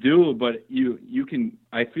hard to do, but you can,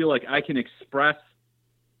 I feel like I can express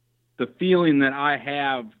the feeling that I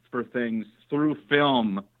have for things through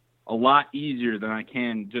film a lot easier than I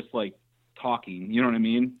can just, like, talking. You know what I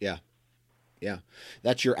mean? Yeah. Yeah.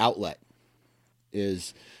 That's your outlet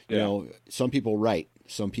is, you know, some people write,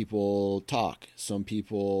 some people talk, some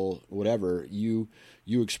people, whatever. You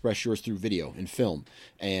express yours through video and film.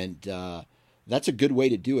 And, that's a good way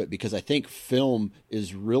to do it, because I think film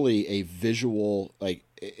is really a visual, like,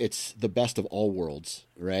 it's the best of all worlds,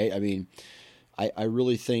 right? I mean, I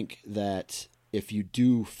really think that if you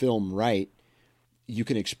do film right, you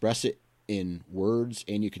can express it in words,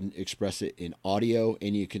 and you can express it in audio,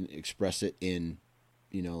 and you can express it in,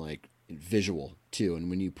 like, in visual too. And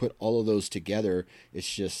when you put all of those together,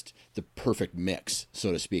 it's just the perfect mix,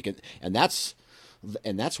 so to speak. And that's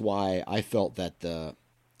why I felt that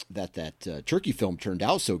that turkey film turned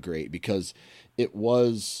out so great, because it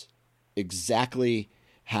was exactly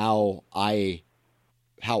how I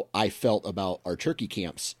felt about our turkey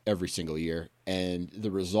camps every single year. And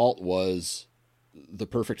the result was the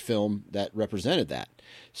perfect film that represented that.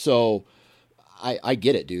 So I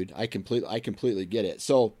get it, dude. I completely get it.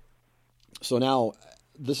 So now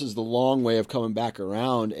this is the long way of coming back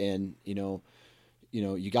around, and, you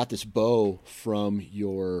got this bow from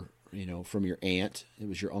your aunt. It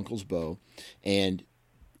was your uncle's bow. And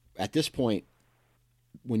at this point,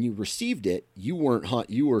 when you received it, you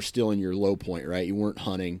were still in your low point, right? You weren't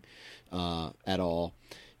hunting at all.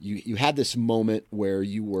 You had this moment where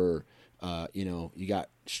you were, you got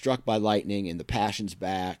struck by lightning and the passion's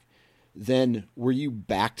back. Then were you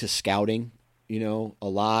back to scouting, a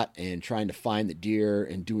lot and trying to find the deer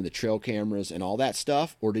and doing the trail cameras and all that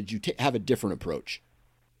stuff? Or did you have a different approach?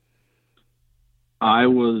 I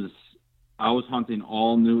was hunting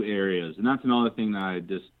all new areas, and that's another thing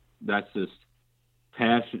that that's just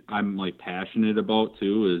passion. I'm, like, passionate about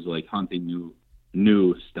too, is, like, hunting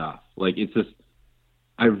new stuff. Like, it's just,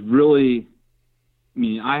 I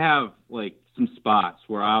have, like, some spots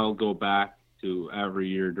where I'll go back to every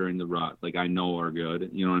year during the rut. Like, I know are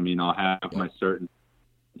good. You know what I mean? I'll have my certain,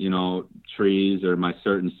 trees or my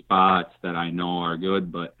certain spots that I know are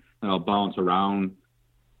good, but I'll bounce around.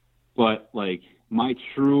 But, like,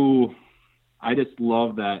 I just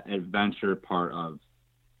love that adventure part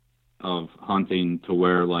of hunting, to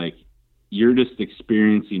where, like, you're just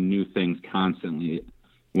experiencing new things constantly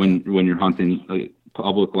when you're hunting, like,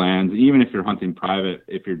 public lands. Even if you're hunting private,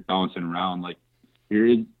 if you're bouncing around, like,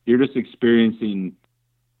 you're just experiencing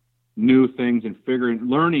new things and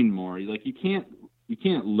learning more. Like, you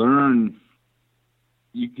can't learn.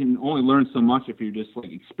 You can only learn so much if you're just,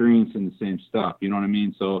 like, experiencing the same stuff. You know what I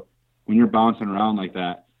mean? So when you're bouncing around like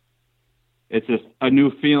that, it's just a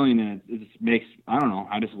new feeling, and it just makes, I don't know,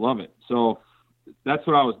 I just love it. So that's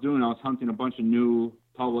what I was doing. I was hunting a bunch of new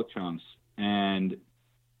public chunks and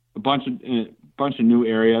a bunch of new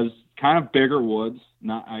areas, kind of bigger woods.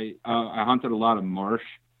 I hunted a lot of marsh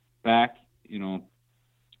back, the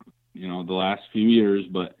last few years,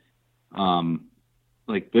 but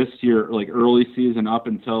like this year, like early season up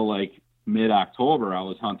until like mid-October, I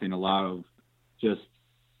was hunting a lot of just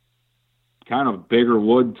kind of bigger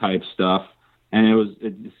wood type stuff, and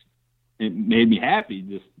it made me happy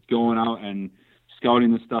just going out and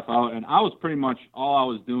scouting this stuff out. And I was pretty much all I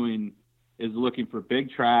was doing is looking for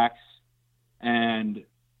big tracks and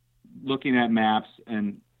looking at maps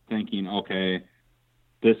and thinking, okay,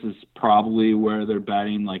 this is probably where they're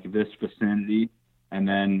bedding, like this vicinity. And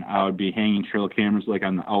then I would be hanging trail cameras like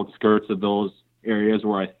on the outskirts of those areas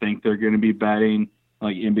where I think they're going to be bedding,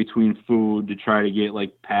 like in between food, to try to get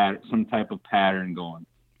like some type of pattern going.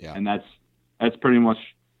 Yeah. And that's pretty much,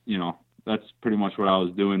 that's pretty much what I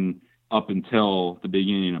was doing up until the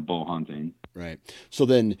beginning of bow hunting. Right. So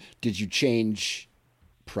then did you change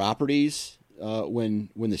properties when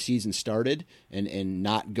the season started and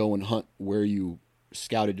not go and hunt where you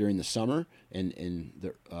scouted during the summer and in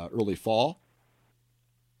the early fall?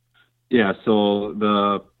 Yeah. So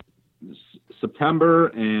the September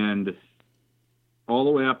and all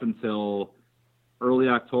the way up until early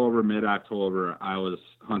October, mid-October, I was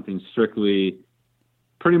hunting strictly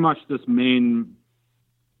pretty much this main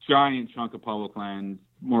giant chunk of public land,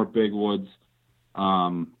 more big woods.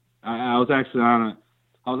 I was actually on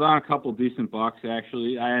a couple decent bucks.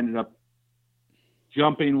 Actually, I ended up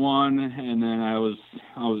jumping one, and then I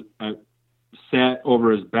sat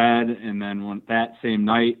over his bed, and then that same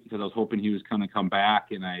night, because I was hoping he was going to come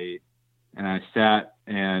back, and I sat,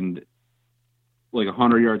 and like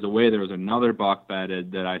 100 yards away, there was another buck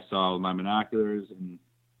bedded that I saw with my binoculars, and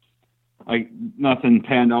nothing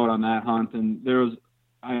panned out on that hunt. And there was,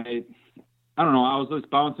 I don't know, I was just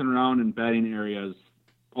bouncing around in bedding areas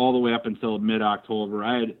all the way up until mid-October.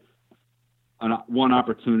 I had one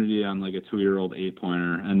opportunity on like a 2-year-old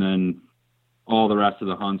 8-pointer, and then all the rest of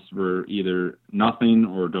the hunts were either nothing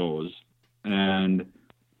or does. And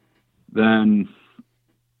then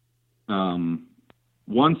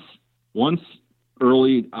once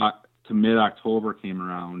early to mid-October came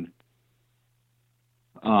around,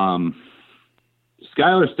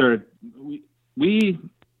 Skylar started, we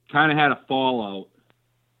kind of had a fallout.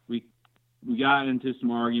 We got into some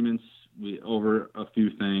arguments over a few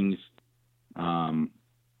things.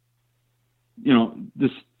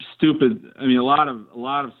 This stupid, I mean, a lot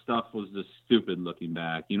of stuff was just stupid looking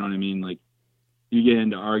back. You know what I mean? Like, you get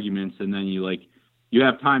into arguments and then you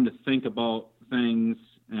have time to think about things,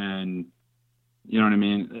 and you know what I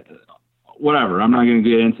mean? Whatever. I'm not going to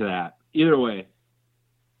get into that. Either way.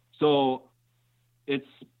 So it's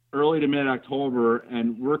early to mid-October,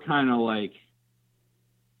 and we're kind of like,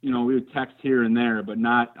 we would text here and there, but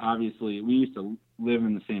not obviously. We used to live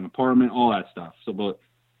in the same apartment, all that stuff. So,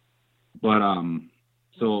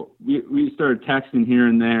 so we started texting here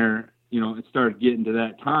and there. It started getting to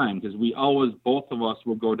that time because both of us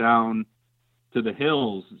would go down to the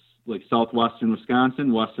hills, like southwestern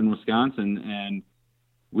Wisconsin, western Wisconsin, and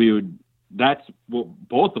that's what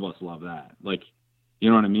both of us love that. Like, you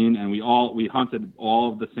know what I mean? And we hunted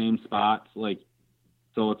all of the same spots, like,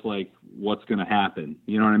 so it's like, what's going to happen?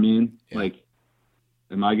 You know what I mean? Yeah. Like,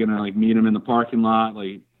 am I going to like meet him in the parking lot?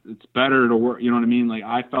 Like, it's better to work, you know what I mean? Like,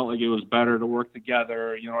 I felt like it was better to work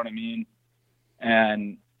together, you know what I mean?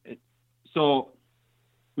 And so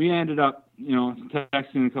we ended up,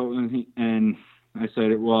 texting a couple, and I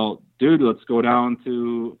said, well, dude, let's go down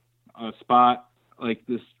to a spot like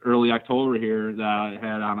this early October here that I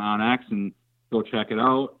had on Onyx and go check it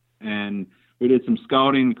out. And we did some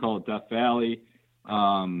scouting. We call it Death Valley.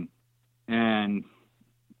 And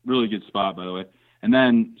really good spot, by the way. And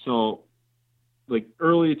then, so like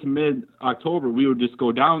early to mid October, we would just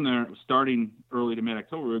go down there, starting early to mid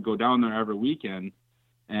October. We would go down there every weekend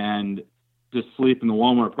and just sleep in the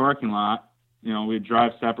Walmart parking lot. We'd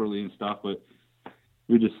drive separately and stuff, but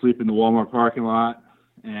we'd just sleep in the Walmart parking lot,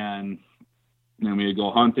 and then we'd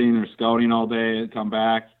go hunting or scouting all day and come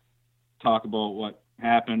back, talk about what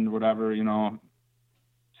happened, whatever,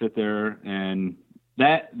 sit there. And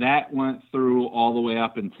that went through all the way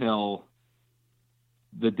up until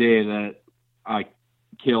the day that I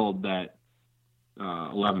killed that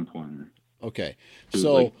 11-pointer. Okay.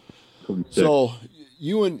 So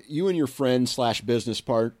you and your friend / business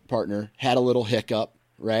partner had a little hiccup,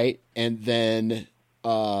 right? And then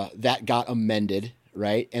that got amended,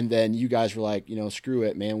 right? And then you guys were like, screw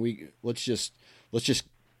it, man. Let's just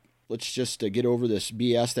get over this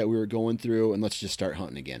BS that we were going through, and let's just start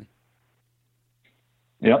hunting again.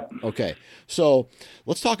 Yep. Okay. So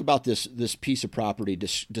let's talk about this piece of property.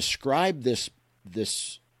 Describe this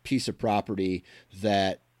piece of property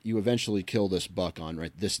that you eventually kill this buck on,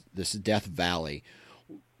 right? This Death Valley.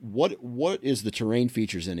 What is the terrain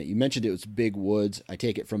features in it? You mentioned it was big woods. I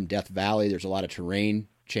take it from Death Valley. There's a lot of terrain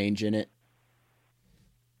change in it.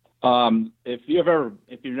 If you've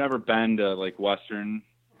never been to like western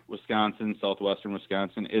Wisconsin, southwestern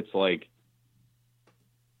Wisconsin, it's like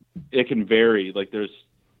it can vary. Like there's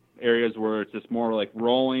areas where it's just more like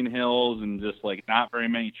rolling hills and just like not very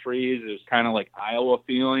many trees. It's kind of like Iowa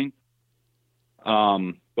feeling.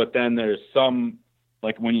 But then there's some,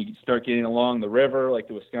 like when you start getting along the river, like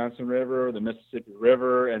the Wisconsin River, the Mississippi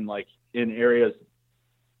River, and like in areas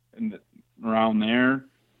around there,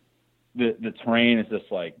 the terrain is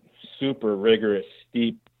just like super rigorous,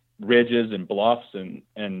 steep ridges and bluffs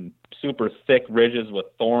and super thick ridges with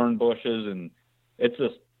thorn bushes, and it's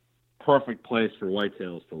just perfect place for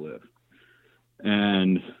whitetails to live.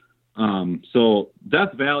 And so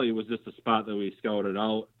Death Valley was just a spot that we scouted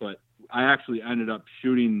out, but I actually ended up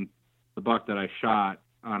shooting the buck that I shot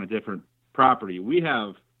on a different property. We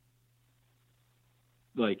have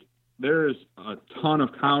like there's a ton of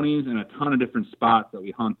counties and a ton of different spots that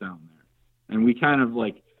we hunt down there, and we kind of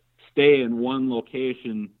like stay in one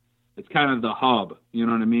location. It's kind of the hub, you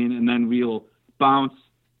know what I mean? And then we'll bounce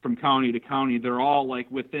from county to county. They're all like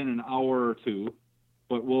within an hour or two,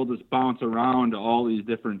 but we'll just bounce around to all these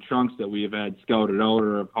different chunks that we have had scouted out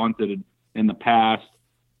or have hunted in the past.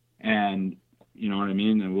 And you know what I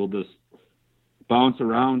mean? And we'll just bounce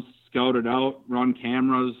around, scout it out, run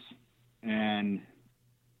cameras, and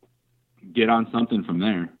get on something from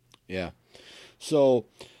there. Yeah. So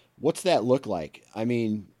what's that look like? I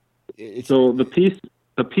mean, so the piece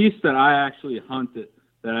that I actually hunted,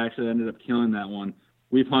 that I actually ended up killing that one,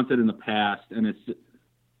 we've hunted in the past, and it's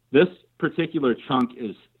this particular chunk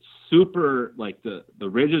is super, like the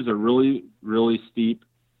ridges are really, really steep.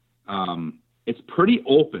 It's pretty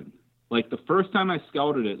open. Like the first time I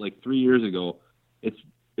scouted it, like 3 years ago,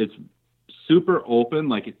 it's super open.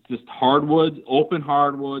 Like it's just hardwoods, open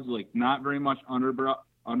hardwoods, like not very much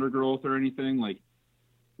undergrowth or anything. Like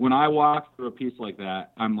when I walk through a piece like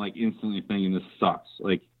that, I'm like instantly thinking this sucks.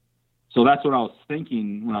 Like, so that's what I was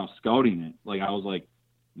thinking when I was scouting it. Like I was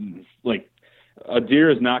like a deer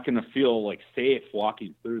is not going to feel like safe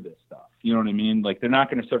walking through this stuff. You know what I mean? Like they're not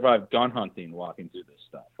going to survive gun hunting walking through this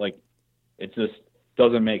stuff. Like it just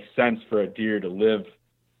doesn't make sense for a deer to live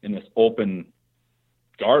in this open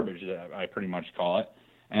garbage that I pretty much call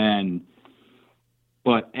it.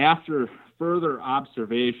 But after further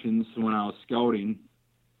observations when I was scouting,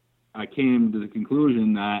 I came to the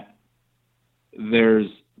conclusion that there's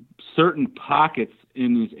certain pockets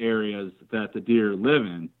in these areas that the deer live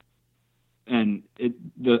in. And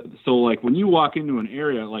so like when you walk into an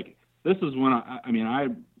area, like this is when I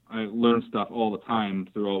learn stuff all the time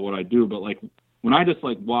throughout what I do, but like when I just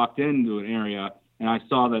like walked into an area and I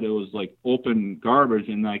saw that it was like open garbage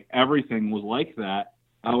and like everything was like that,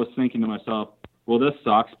 I was thinking to myself, well, this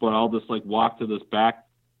sucks, but I'll just like walk to this back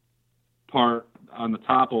part on the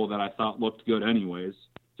topo that I thought looked good anyways,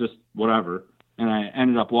 just whatever. And I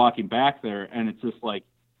ended up walking back there, and it's just like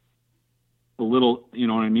a little, you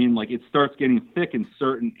know what I mean? Like it starts getting thick in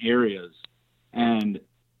certain areas, and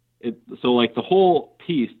so like the whole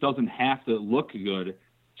piece doesn't have to look good.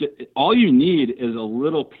 All you need is a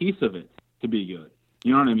little piece of it to be good.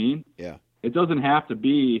 You know what I mean? Yeah. It doesn't have to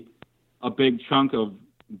be a big chunk of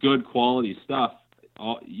good quality stuff.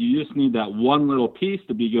 You just need that one little piece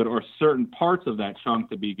to be good, or certain parts of that chunk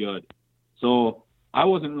to be good. So I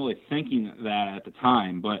wasn't really thinking that at the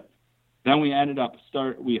time, but then we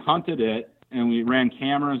we hunted it and we ran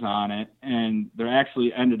cameras on it, and there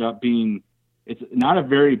actually ended up being, it's not a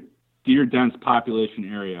very deer dense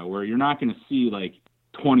population area where you're not going to see like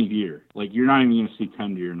 20 deer. Like you're not even going to see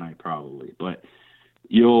 10 deer a night probably, but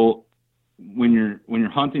when you're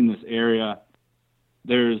hunting this area,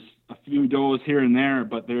 there's a few does here and there,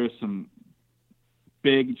 but there's some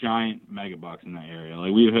big giant mega bucks in that area.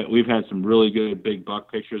 Like we've had some really good big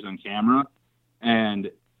buck pictures on camera, and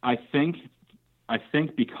I think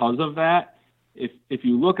because of that, if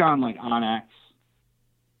you look on like OnX,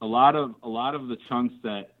 a lot of the chunks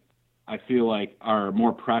that I feel like are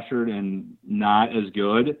more pressured and not as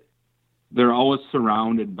good, they're always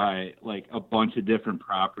surrounded by like a bunch of different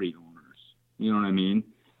property owners. You know what I mean?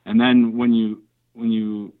 And then when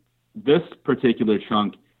you this particular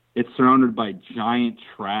chunk, it's surrounded by giant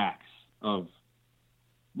tracts of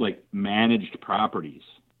like managed properties.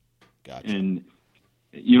 Gotcha. And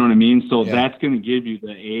you know what I mean? So yeah. That's going to give you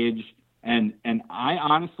the age. And I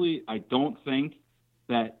honestly, I don't think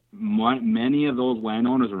that many of those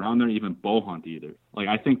landowners around there even bow hunt either. Like,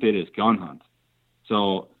 I think they just gun hunt.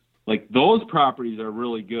 So, like, those properties are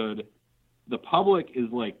really good. The public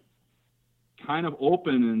is, like, kind of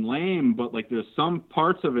open and lame, but, like, there's some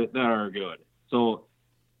parts of it that are good. So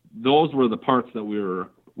those were the parts that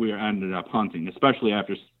we ended up hunting, especially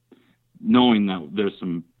after knowing that there's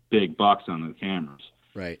some big bucks on the cameras.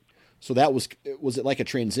 Right. So that was it like a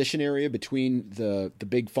transition area between the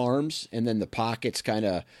big farms, and then the pockets kind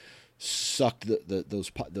of sucked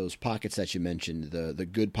those pockets that you mentioned, the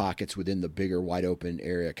good pockets within the bigger wide open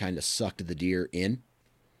area kind of sucked the deer in?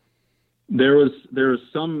 There was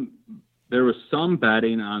some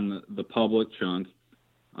bedding on the public chunk.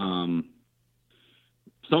 Some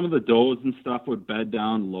of the does and stuff would bed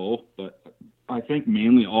down low, but I think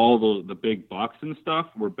mainly all the big bucks and stuff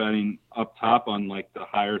were bedding up top on, like, the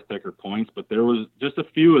higher, thicker points. But there was just a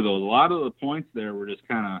few of those. A lot of the points there were just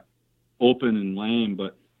kind of open and lame,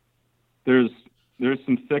 but there's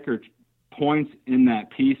some thicker points in that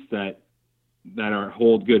piece that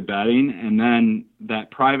hold good bedding. And then that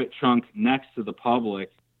private chunk next to the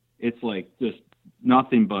public, it's like just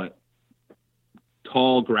nothing but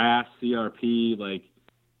tall grass, CRP, like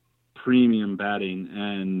premium bedding.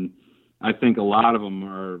 And I think a lot of them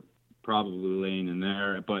are probably laying in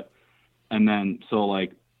there, and then, so,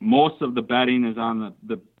 like, most of the bedding is on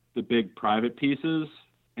the big private pieces.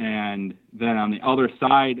 And then on the other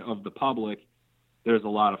side of the public, there's a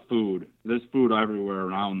lot of food. There's food everywhere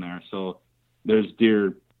around there. So there's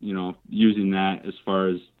deer, using that as far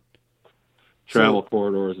as travel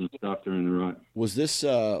corridors and stuff during the rut. Was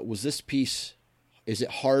this piece, is it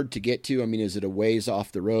hard to get to? I mean, is it a ways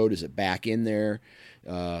off the road? Is it back in there?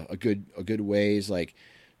 A good ways? Like,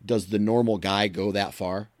 does the normal guy go that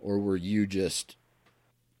far, or were you just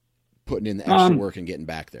putting in the extra work and getting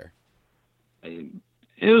back there?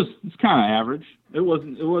 It's kind of average.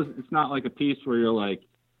 It's not like a piece where you're like,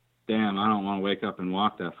 damn, I don't want to wake up and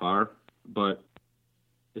walk that far, but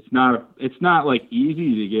it's not like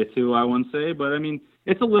easy to get to, I wouldn't say, but I mean,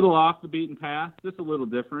 it's a little off the beaten path, just a little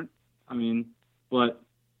different. I mean, but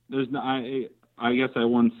there's no, I guess I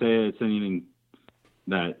wouldn't say it's anything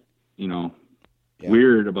that,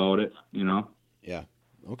 weird about it, Yeah.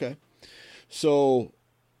 Okay. So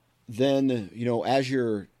then, as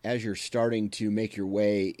you're starting to make your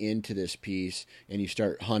way into this piece and you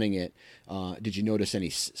start hunting it, did you notice any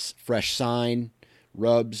fresh sign,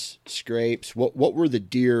 rubs, scrapes? What were the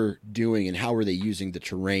deer doing, and how were they using the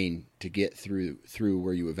terrain to get through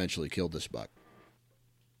where you eventually killed this buck?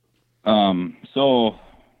 So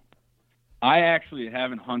I actually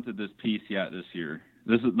haven't hunted this piece yet this year.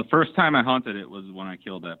 This is the first time I hunted it was when I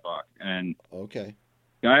killed that buck. And okay,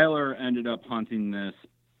 Skylar ended up hunting this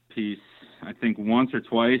piece, I think, once or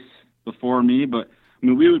twice before me, but I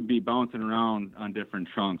mean, we would be bouncing around on different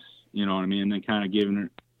chunks, you know what I mean? And then kind of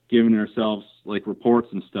giving ourselves, like, reports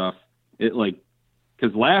and stuff. It, like,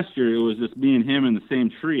 because last year it was just me and him in the same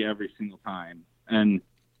tree every single time. And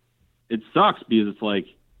it sucks because it's like,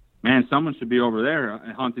 man, someone should be over there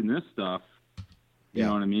hunting this stuff. You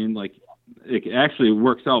know what I mean? Like, it actually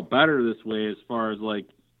works out better this way as far as, like,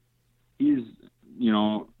 he's,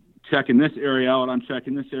 checking this area out, I'm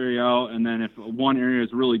checking this area out, and then if one area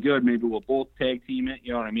is really good, maybe we'll both tag team it,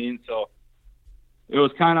 you know what I mean? So it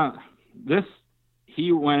was kind of this,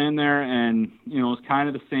 he went in there and, it's kind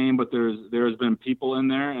of the same, but there's been people in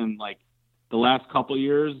there, and, like, the last couple of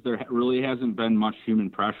years, there really hasn't been much human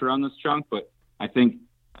pressure on this chunk, but I think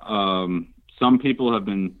some people have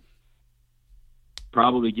been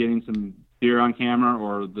probably getting some deer on camera,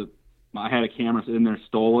 or I had a camera in there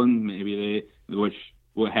stolen, maybe which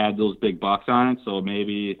had those big bucks on it, so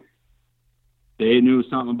maybe they knew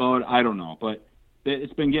something about it. I don't know, but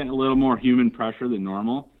it's been getting a little more human pressure than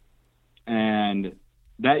normal, and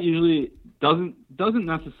that usually doesn't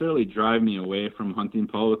necessarily drive me away from hunting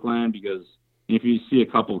public land, because if you see a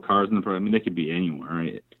couple of cars in the front, I mean, they could be anywhere,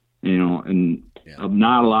 right? And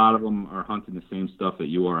not a lot of them are hunting the same stuff that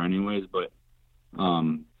you are anyways, but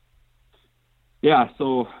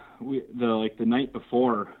so the night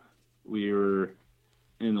before, we were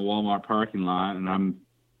in the Walmart parking lot, and I'm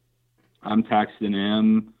texting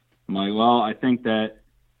him. I'm like, well, I think that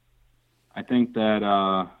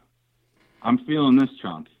I'm feeling this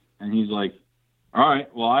chunk. And he's like, all right,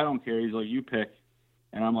 well, I don't care. He's like, you pick.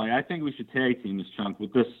 And I'm like, I think we should tag team this chunk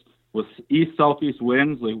with east southeast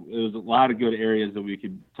winds. Like, there's a lot of good areas that we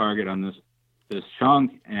could target on this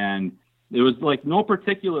chunk, and there was, like, no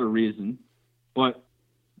particular reason, but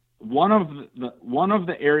one of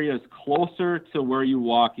the areas closer to where you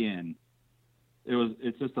walk in,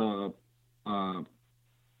 it's just a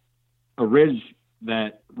ridge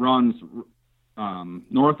that runs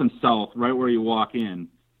north and south, right where you walk in,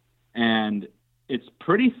 and it's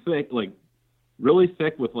pretty thick, like really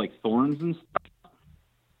thick with like thorns and stuff.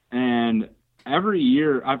 And every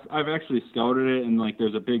year I've actually scouted it, and like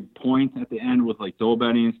there's a big point at the end with like doe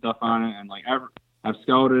bedding and stuff on it, and like I've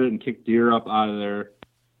scouted it and kicked deer up out of there,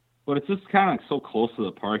 but it's just kind of so close to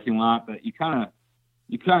the parking lot that you kind of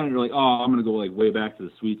are like, oh, I'm gonna go like way back to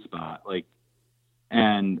the sweet spot, like,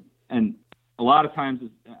 and a lot of times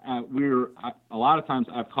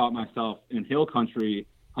I've caught myself in hill country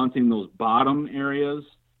hunting those bottom areas.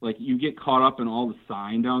 Like you get caught up in all the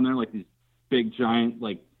sign down there, like these big giant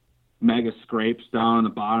like mega scrapes down on the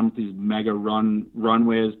bottom with these mega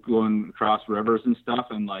runways going across rivers and stuff.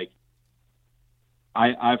 And like,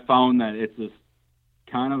 I found that it's just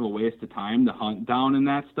kind of a waste of time to hunt down in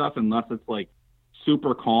that stuff unless it's like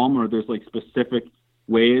super calm or there's like specific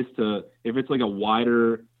ways to, if it's like a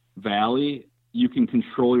wider valley, you can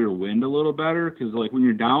control your wind a little better. Cause like when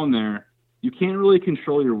you're down there, you can't really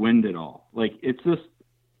control your wind at all. Like it's just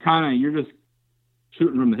kind of, you're just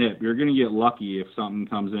shooting from the hip. You're going to get lucky if something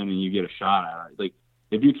comes in and you get a shot at it. Like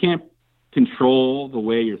if you can't control the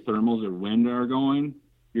way your thermals or wind are going,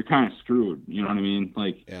 you're kind of screwed. You know what I mean?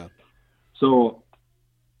 Like, yeah. So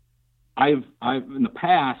I've in the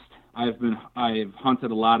past, I've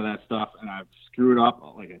hunted a lot of that stuff and I've screwed up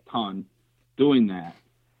like a ton doing that.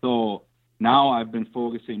 So now I've been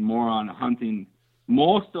focusing more on hunting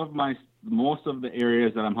most of the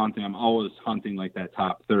areas that I'm hunting. I'm always hunting like that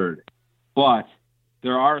top third, but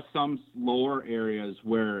there are some lower areas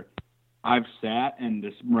where I've sat and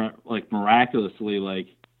just like miraculously like,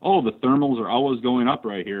 oh, the thermals are always going up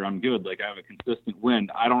right here. I'm good. Like I have a consistent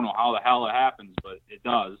wind. I don't know how the hell it happens, but it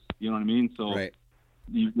does. You know what I mean? So right.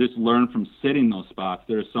 You just learn from sitting those spots.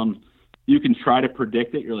 There's some, you can try to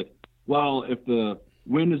predict it. You're like, well, if the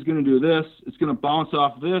wind is going to do this, it's going to bounce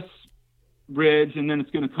off this ridge and then it's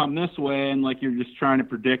going to come this way. And like, you're just trying to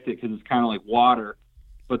predict it because it's kind of like water.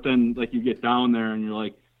 But then like you get down there and you're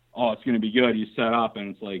like, oh, it's going to be good. You set up and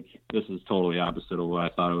it's like, this is totally opposite of what I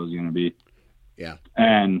thought it was going to be. Yeah.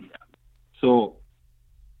 And so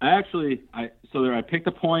I picked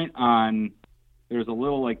a point on, there's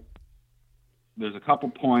a couple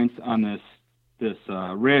points on this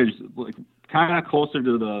ridge, like kind of closer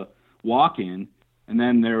to the walk-in. And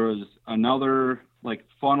then there was another like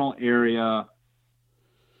funnel area,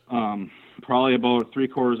 probably about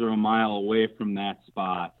 3/4 of a mile away from that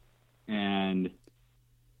spot. And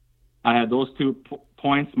I had those two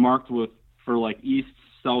points marked for like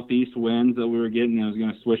southeast winds that we were getting. And I was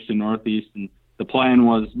going to switch to northeast. And the plan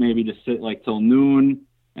was maybe to sit like till noon.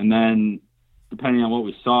 And then depending on what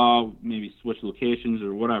we saw, maybe switch locations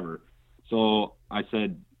or whatever. So I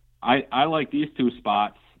said, I like these two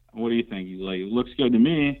spots. What do you think? He's like, it looks good to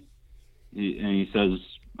me. And he says,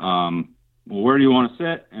 well, where do you want to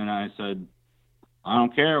sit? And I said, I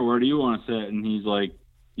don't care. Where do you want to sit? And he's like,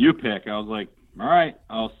 you pick. I was like, all right,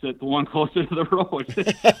 I'll sit the one closer to the road.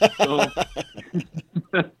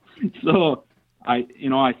 So I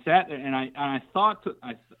sat there and I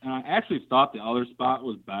actually thought the other spot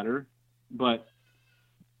was better, but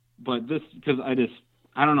this, because I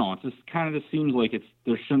don't know, it just kind of just seems like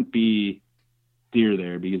there shouldn't be deer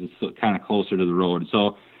there because it's so, kind of closer to the road.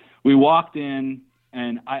 So we walked in,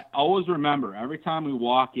 and I always remember every time we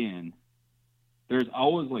walk in, there's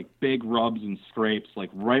always like big rubs and scrapes, like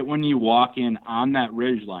right when you walk in on that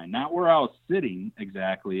ridge line, not where I was sitting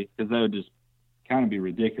exactly, because that would just kind of be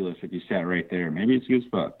ridiculous if you sat right there. Maybe it's a good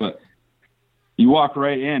spot, but you walk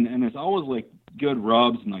right in and there's always like good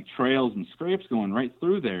rubs and like trails and scrapes going right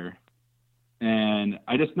through there. And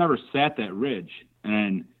I just never sat that ridge.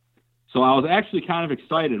 And so I was actually kind of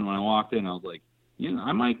excited when I walked in. I was like,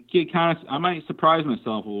 I might surprise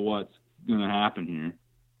myself with what's going to happen here.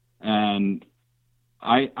 And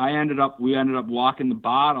we ended up walking the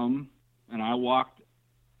bottom, and I walked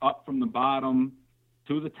up from the bottom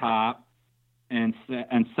to the top and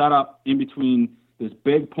set up in between this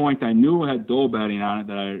big point I knew had doe bedding on it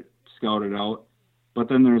that I scouted out. But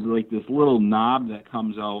then there's like this little knob that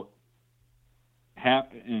comes out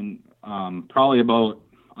probably about,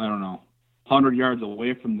 100 yards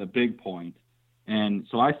away from the big point. And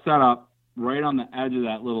so I set up right on the edge of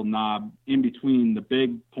that little knob in between the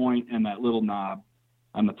big point and that little knob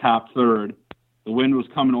on the top third. The wind was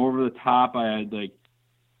coming over the top. I had like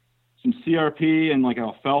some CRP and like an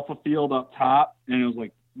alfalfa field up top, and it was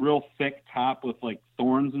like real thick top with like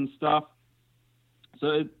thorns and stuff.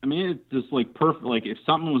 So it's just like perfect. Like if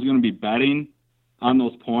something was going to be bedding on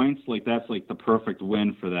those points, like that's like the perfect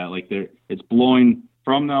wind for that. Like it's blowing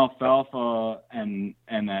from the alfalfa and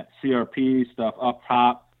that CRP stuff up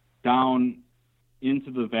top, down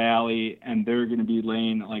into the valley, and they're going to be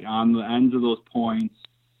laying like on the ends of those points,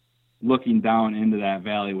 looking down into that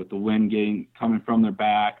valley with the wind coming from their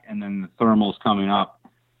back, and then the thermals coming up.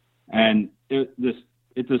 And it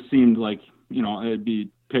just seemed like, you know, it'd be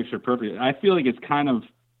picture perfect. I feel like it's kind of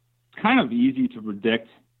easy to predict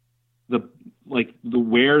the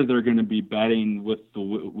where they're going to be bedding with the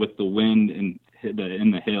wind in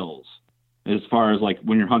the hills. As far as like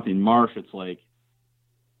when you're hunting marsh, it's like,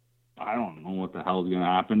 I don't know what the hell is going to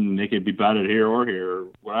happen. They could be bedded here or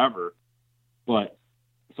whatever. But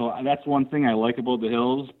so that's one thing I like about the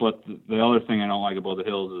hills. But the other thing I don't like about the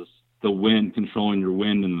hills is the wind. Controlling your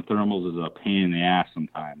wind and the thermals is a pain in the ass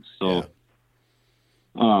sometimes. So,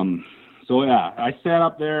 So yeah, I sat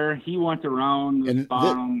up there. He went around the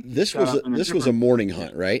bottom. This was a morning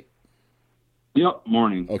hunt, right? Yep,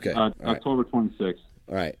 morning. Okay, October 26th.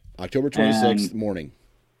 All right, October 26th morning.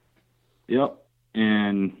 Yep,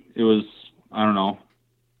 and it was, I don't know,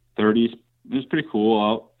 30s. It was pretty cool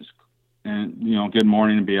out, and you know, good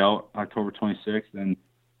morning to be out. October 26th, and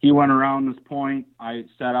he went around this point. I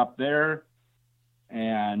sat up there,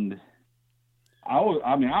 and I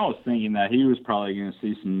was thinking that he was probably going to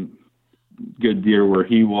see some good deer where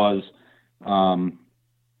he was.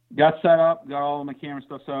 Got set up, got all of my camera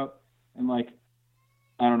stuff set up, and like,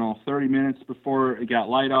 I don't know, 30 minutes before it got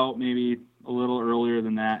light out, maybe a little earlier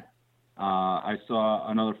than that, I saw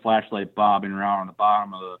another flashlight bobbing around on the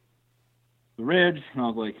bottom of the ridge, and I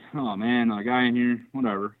was like, oh man, a guy in here,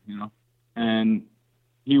 whatever, you know. And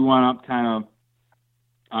he went up kind of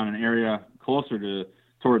on an area closer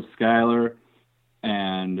towards Schuyler,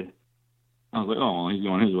 and I was like, oh, well, he's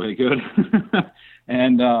going his way, good.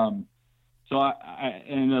 And so I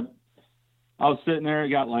ended up, I was sitting there, it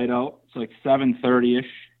got light out. It's like 7:30ish,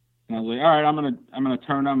 and I was like, all right, I'm gonna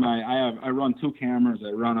turn on I run two cameras.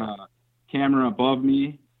 I run a camera above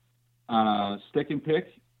me on a stick and pick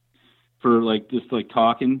for like just like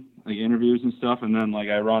talking, like interviews and stuff, and then like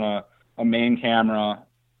I run a main camera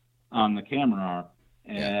on the camera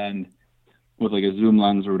and with like a zoom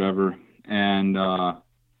lens or whatever. And I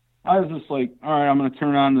was just like, all right, I'm going to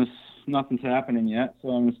turn on this. Nothing's happening yet, so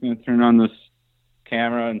I'm just going to turn on this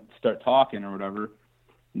camera and start talking or whatever.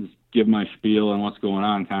 And just give my spiel on what's going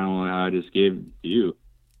on, kind of like I just gave to you.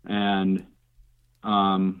 And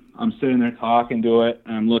I'm sitting there talking to it,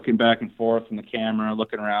 and I'm looking back and forth from the camera,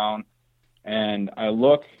 looking around. And I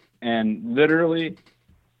look, and literally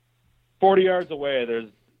 40 yards away,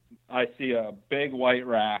 I see a big white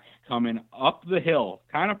rack coming up the hill,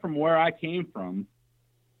 kind of from where I came from,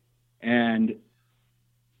 and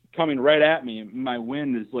coming right at me. My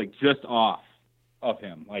wind is like just off of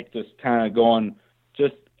him, like just kind of going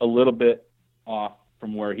just a little bit off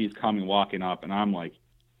from where he's coming, walking up. And I'm like,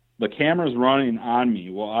 the camera's running on me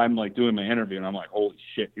while I'm like doing my interview, and I'm like, holy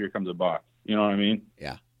shit, here comes a buck. You know what I mean?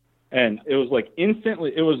 Yeah. And it was like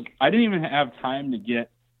instantly, I didn't even have time to get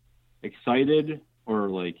excited or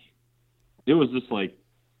like, it was just like,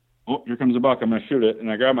 oh, here comes a buck, I'm going to shoot it. And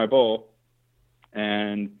I grabbed my bow,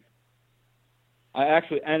 and I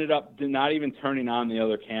actually ended up not even turning on the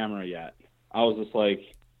other camera yet. I was just like,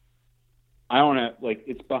 I don't have, like,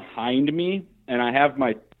 it's behind me, and I have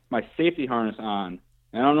my safety harness on.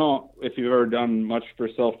 And I don't know if you've ever done much for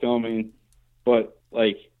self-filming, but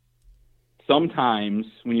like sometimes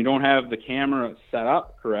when you don't have the camera set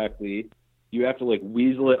up correctly, you have to like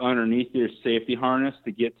weasel it underneath your safety harness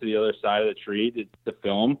to get to the other side of the tree to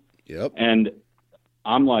film. Yep. And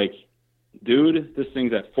I'm like, dude, this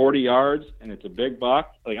thing's at 40 yards and it's a big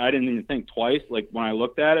buck. Like, I didn't even think twice. Like, when I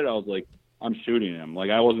looked at it, I was like, I'm shooting him. Like,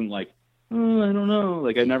 I wasn't like, oh, I don't know.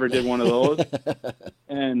 Like, I never did one of those.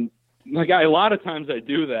 And like, a lot of times I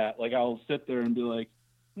do that. Like, I'll sit there and be like,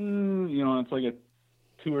 you know, it's like a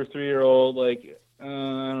 2 or 3 year old, like, I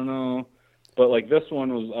don't know. But like this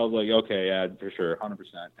one I was like, okay, yeah, for sure, 100%.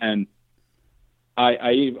 And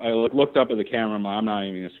I looked up at the camera. I'm not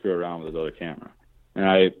even gonna screw around with this other camera. And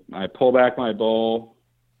I pull back my bow,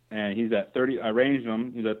 and he's at 30. I ranged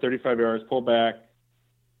him. He's at 35 yards. Pull back,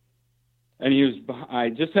 and I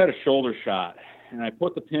just had a shoulder shot, and I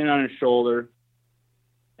put the pin on his shoulder,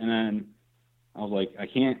 and then I was like, I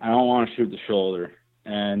don't want to shoot the shoulder,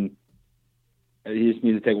 and he just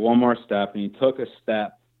needed to take one more step, and he took a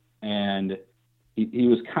step. And he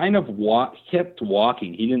was kind of kept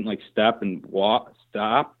walking. He didn't like step and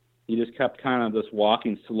stop. He just kept kind of just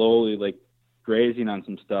walking slowly, like grazing on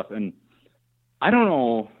some stuff. And I don't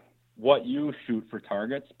know what you shoot for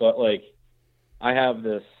targets, but like I have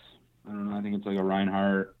this, I don't know, I think it's like a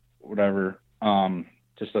Reinhardt, whatever,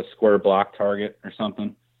 just a square block target or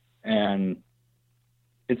something. And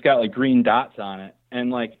it's got like green dots on it.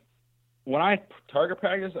 And like, when I target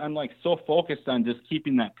practice, I'm like so focused on just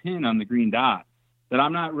keeping that pin on the green dot that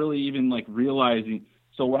I'm not really even like realizing.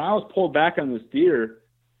 So when I was pulled back on this deer,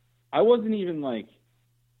 I wasn't even like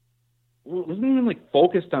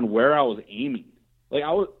focused on where I was aiming. Like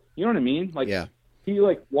I was, you know what I mean? Like yeah. He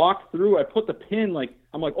like walked through. I put the pin like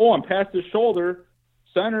I'm like, oh, I'm past his shoulder,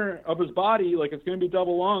 center of his body, like it's gonna be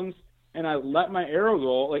double lungs, and I let my arrow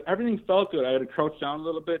go. Like everything felt good. I had to crouch down a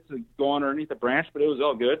little bit to go underneath the branch, but it was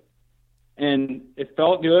all good, and it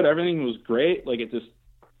felt good. Everything was great. Like it just,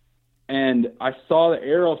 and I saw the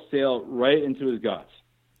arrow sail right into his guts.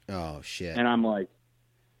 Oh shit! And I'm like,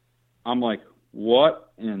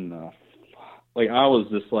 what in the? Like I was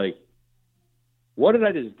just like, what did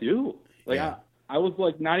I just do? Like yeah. I was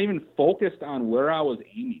like not even focused on where I was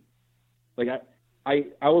aiming. Like I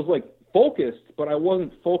was like focused, but I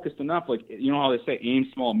wasn't focused enough. Like, you know how they say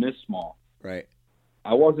aim small, miss small. Right.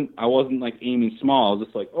 I wasn't like aiming small. I was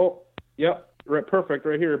just like, oh, yep, right, perfect,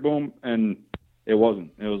 right here, boom, and it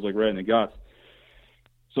wasn't. It was like right in the guts.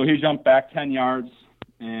 So he jumped back 10 yards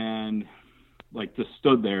and like just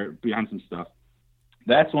stood there behind some stuff.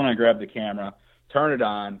 That's when I grabbed the camera, turned it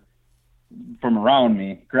on from around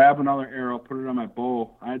me, grab another arrow, put it on my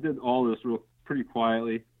bow. I did all this pretty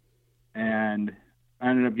quietly, and I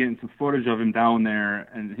ended up getting some footage of him down there,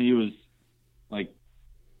 and he was like,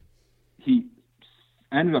 he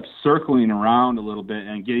ended up circling around a little bit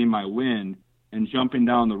and getting my wind and jumping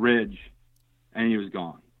down the ridge, and he was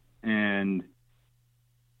gone. And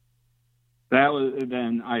that was,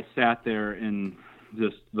 then I sat there in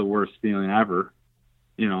just the worst feeling ever.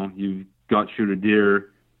 You know, you gut shoot a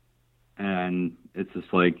deer, and it's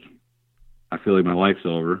just like, I feel like my life's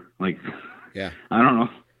over. Like, yeah, I don't know.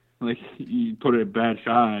 Like, you put a bad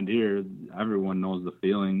shot on a deer, everyone knows the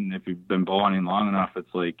feeling. If you've been bow hunting long enough,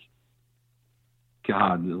 it's like,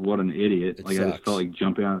 God, what an idiot. Like, sucks. I just felt like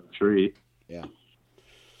jumping out of a tree. Yeah.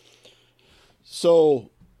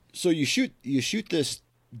 So you shoot this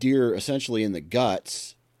deer essentially in the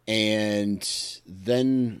guts, and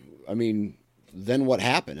then, I mean, then what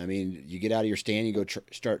happened? I mean, you get out of your stand, you go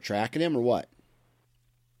start tracking him, or what?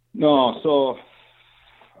 No, so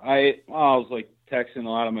I was like texting a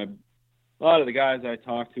lot of the guys I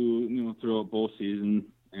talked to, you know, throughout bow season,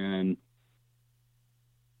 and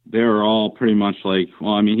they were all pretty much like,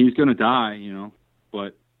 well, I mean, he's gonna die, you know,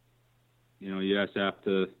 but you know, you just have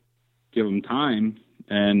to give him time,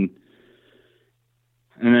 and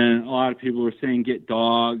then a lot of people were saying get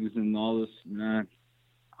dogs and all this and that.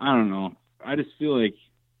 I don't know. I just feel like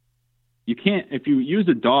you can't, if you use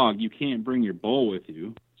a dog, you can't bring your bow with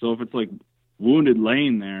you. So if it's like wounded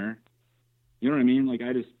laying there, you know what I mean? Like,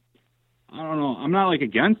 I don't know. I'm not like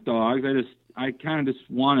against dogs. I kind of just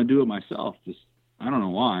want to do it myself. Just, I don't know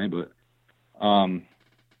why, but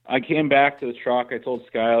I came back to the truck. I told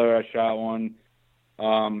Skylar I shot one.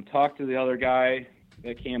 Talked to the other guy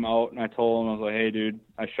that came out, and I told him, I was like, hey, dude,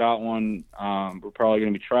 I shot one. We're probably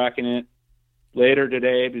going to be tracking it later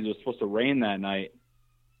today because it was supposed to rain that night.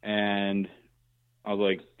 And I was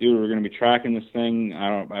like, dude, we're going to be tracking this thing.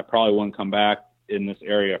 I probably wouldn't come back in this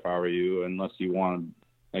area if I were you, unless you want to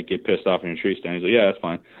like get pissed off in your tree stand. He's like, yeah, that's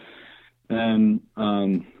fine. And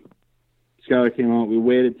Skylar came out. We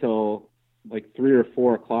waited till like 3 or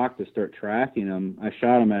 4 o'clock to start tracking him. I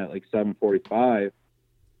shot him at like 7:45,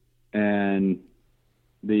 and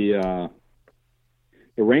the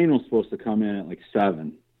rain was supposed to come in at like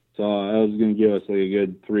 7. So I was going to give us like a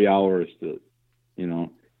good 3 hours to, you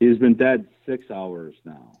know, he's been dead 6 hours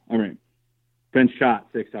now. I mean, been shot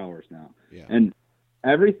 6 hours now. Yeah. And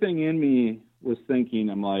everything in me was thinking,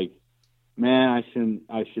 I'm like, man,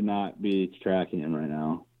 I should not be tracking him right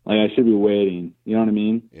now. Like, I should be waiting. You know what I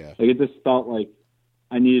mean? Yeah. Like, it just felt like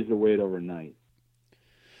I needed to wait overnight.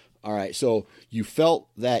 All right. So you felt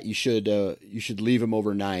that you should leave him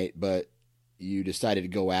overnight, but you decided to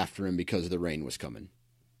go after him because the rain was coming.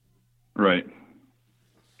 Right.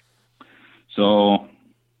 So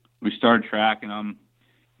we started tracking him.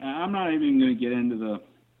 And I'm not even going to get into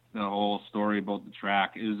the whole story about the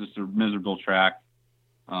track. It was just a miserable track.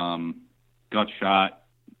 Gut shot,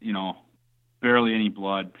 you know, barely any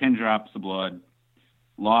blood, pin drops of blood,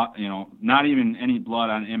 you know, not even any blood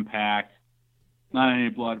on impact, not any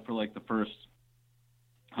blood for like the first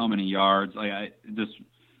how many yards.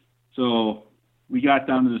 So we got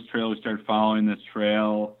down to this trail. We started following this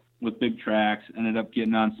trail with big tracks, ended up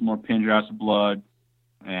getting on some more pin drops of blood,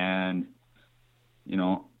 and, you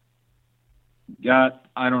know, I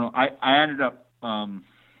ended up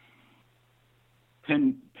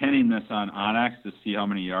pinning this on Onyx to see how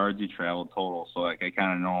many yards he traveled total. So like I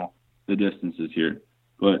kind of know the distances here.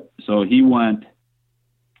 But so he went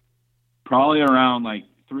probably around like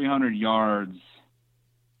 300 yards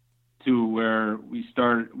to where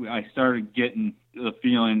I started getting the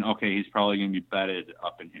feeling, okay, he's probably going to be bedded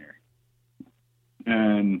up in here.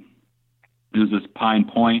 And it was this Pine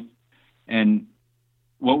Point. And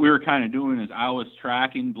what we were kind of doing is I was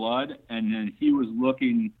tracking blood, and then he was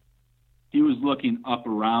looking up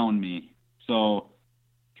around me. So,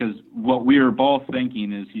 because what we were both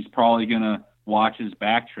thinking is he's probably going to watch his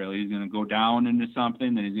back trail. He's going to go down into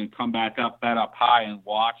something, then he's going to come back up high and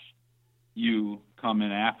watch you come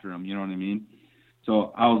in after him. You know what I mean?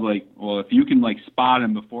 So I was like, well, if you can like spot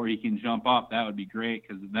him before he can jump up, that would be great,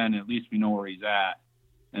 because then at least we know where he's at.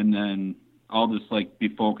 And then I'll just like be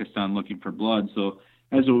focused on looking for blood. So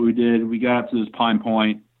that's what we did. We got up to this Pine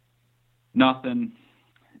Point, nothing,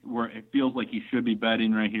 where it feels like he should be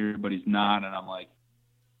bedding right here, but he's not. And I'm like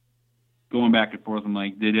going back and forth. I'm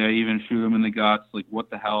like, did I even shoot him in the guts? Like, what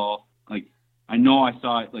the hell? Like, I know I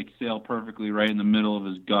saw it like sail perfectly right in the middle of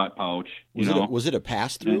his gut pouch. Was it a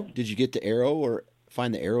pass through? Did you get the arrow or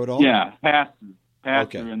find the arrow at all? Yeah, pass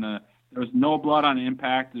Okay. through. And there was no blood on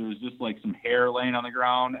impact. There was just like some hair laying on the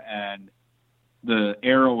ground, and the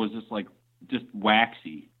arrow was just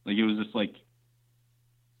waxy. Like, it was just like,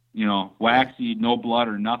 waxy, no blood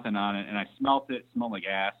or nothing on it. And I smelled it. It smelled like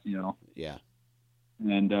ass, Yeah.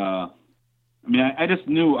 And, I mean, I just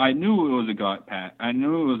knew, it was a gut pat. I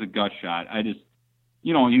knew it was a gut shot. I just,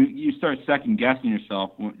 you start second guessing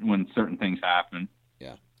yourself when certain things happen.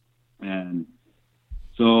 Yeah. And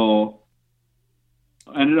so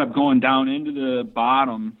I ended up going down into the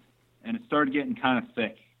bottom, and it started getting kind of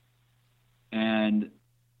thick, and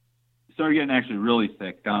it started getting actually really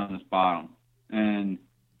thick down this bottom. And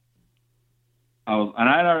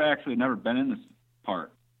I'd actually never been in this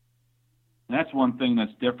part. And that's one thing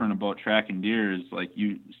that's different about tracking deer is like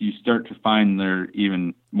you start to find there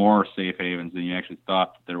even more safe havens than you actually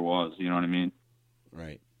thought that there was. You know what I mean?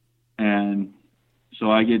 Right. And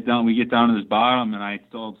so we get down to this bottom, and I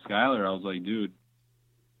told Skylar, I was like, dude,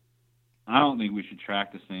 I don't think we should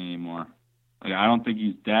track this thing anymore. Like, I don't think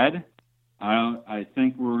he's dead. I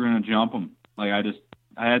think we're going to jump him. Like,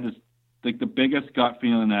 I had this, like, the biggest gut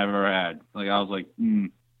feeling I've ever had. Like, I was like,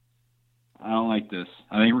 I don't like this.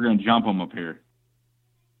 I think we're going to jump him up here.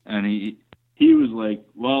 And he was like,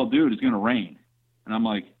 well, dude, it's going to rain. And I'm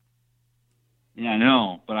like, yeah, I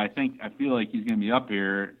know, but I feel like he's going to be up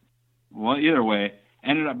here. Well, either way,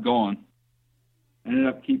 ended up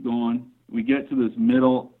keep going. We get to this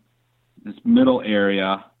middle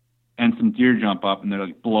area, and some deer jump up, and they're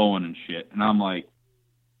like blowing and shit. And I'm like,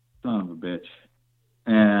 son of a bitch.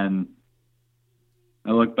 And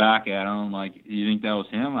I look back at him, I'm like, you think that was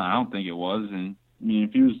him? I don't think it was. And I mean,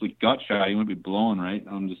 if he was like gut shot, he wouldn't be blowing, right?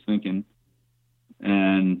 I'm just thinking.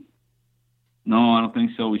 And no, I don't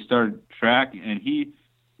think so. We started tracking, and we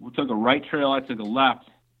took a right trail, I took a left.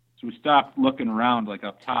 So we stopped looking around like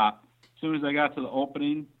up top. As soon as I got to the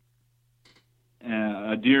opening,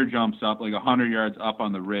 a deer jumps up like 100 yards up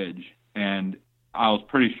on the ridge, and I was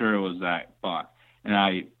pretty sure it was that buck. And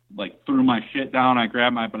I like threw my shit down. I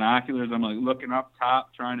grabbed my binoculars. I'm like looking up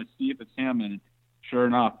top, trying to see if it's him. And sure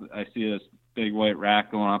enough, I see this big white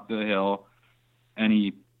rack going up the hill, and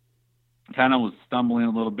he kind of was stumbling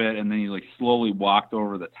a little bit, and then he like slowly walked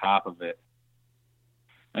over the top of it,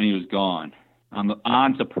 and he was gone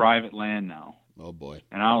onto private land now. Oh boy.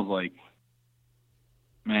 And I was like,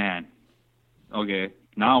 man, okay,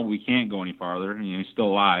 now we can't go any farther. He's still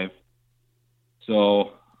alive.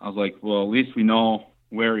 So I was like, well, at least we know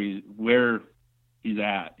where he's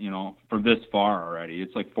at, for this far already.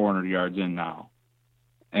 It's like 400 yards in now.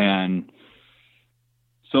 And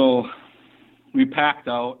so we packed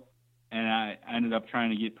out, and I ended up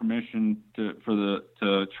trying to get permission to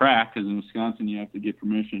track, because in Wisconsin you have to get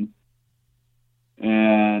permission.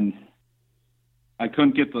 And I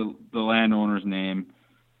couldn't get the landowner's name.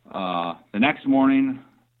 The next morning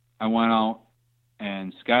I went out,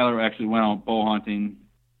 and Skylar actually went out bow hunting,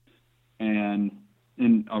 and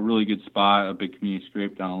in a really good spot, a big community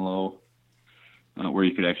scrape down low, where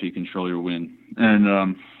you could actually control your wind.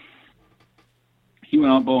 And he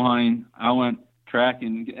went out bow hunting. I went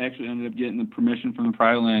tracking, actually ended up getting the permission from the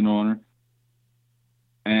private landowner,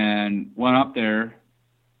 and went up there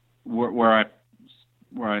where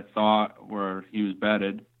I thought where he was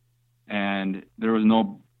bedded, and there was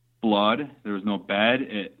no blood, there was no bed.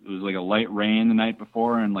 It was like a light rain the night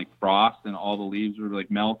before, and like frost, and all the leaves were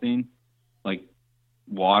like melting, like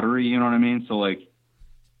watery, you know what I mean? So like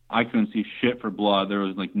I couldn't see shit for blood. There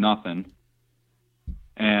was like nothing.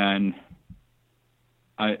 And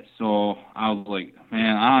I was like,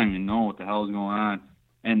 man, I don't even know what the hell is going on.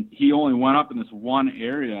 And he only went up in this one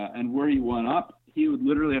area, and where he went up, he would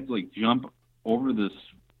literally have to like jump over this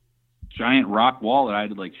giant rock wall that I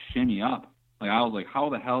had to like shimmy up. Like I was like, how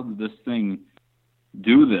the hell did this thing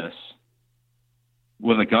do this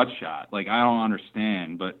with a gut shot? Like I don't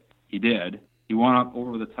understand, but he did. He went up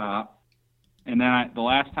over the top, and then the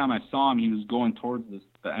last time I saw him, he was going towards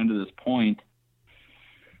the end of this point.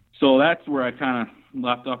 So that's where I kind of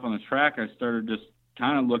left off on the track. I started just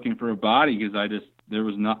kind of looking for a body because there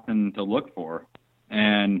was nothing to look for,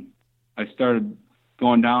 and I started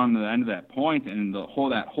going down to the end of that point, and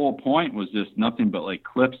that whole point was just nothing but like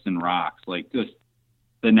cliffs and rocks, like just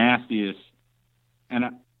the nastiest.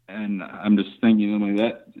 And I'm just thinking like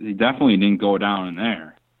that he definitely didn't go down in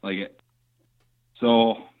there.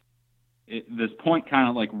 This point kind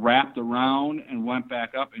of like wrapped around and went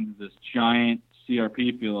back up into this giant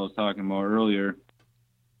CRP field I was talking about earlier.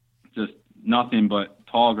 Just nothing but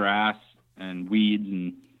tall grass and weeds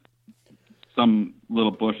and some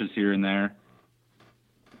little bushes here and there.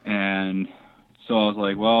 And so I was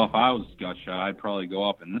like, well, if I was gut shot, I'd probably go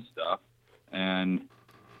up in this stuff. And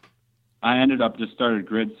I ended up just started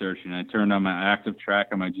grid searching. I turned on my active track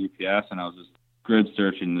on my GPS, and I was just grid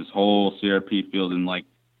searching this whole CRP field in like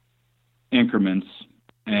increments.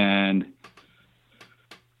 And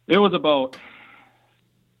it was about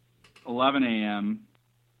 11 a.m.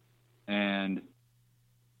 and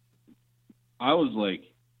I was like,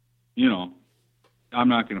 I'm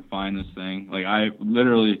not going to find this thing. Like I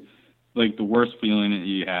literally, like the worst feeling that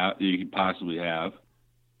you could possibly have.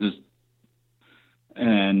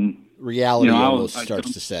 And reality almost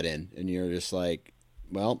starts to set in, and you're just like,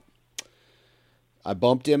 well, I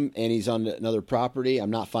bumped him and he's on another property. I'm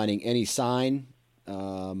not finding any sign.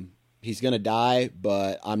 He's going to die,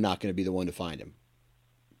 but I'm not going to be the one to find him.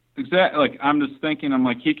 Exactly. Like, I'm just thinking, I'm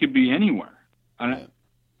like, he could be anywhere. And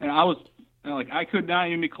I was like, I could not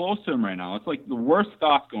even be close to him right now. It's like the worst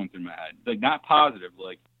thoughts going through my head. Like, not positive.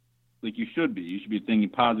 Like you should be. You should be thinking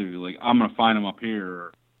positively. Like, I'm going to find him up here.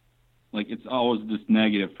 Or, like, it's always just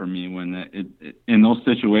negative for me when in those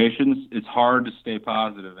situations, it's hard to stay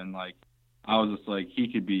positive. And, like, I was just like,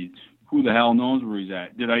 he could be, who the hell knows where he's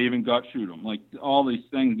at? Did I even gut shoot him? Like, all these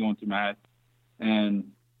things going through my head.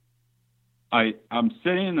 And I'm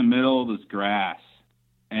sitting in the middle of this grass,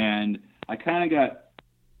 and I kind of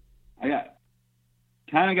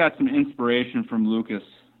got some inspiration from Lucas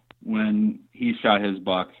when he shot his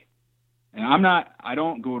buck. And I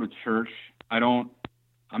don't go to church.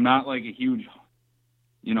 I'm not like a huge,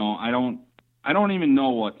 I don't even know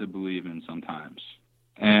what to believe in sometimes.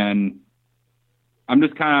 And I'm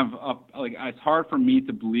just kind of up, like, it's hard for me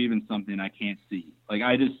to believe in something I can't see. Like,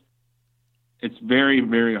 it's very,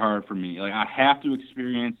 very hard for me. Like, I have to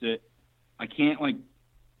experience it. I can't like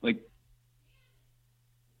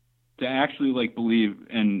to actually like believe,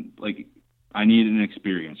 and like I need an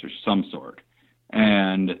experience or some sort.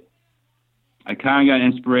 And I kind of got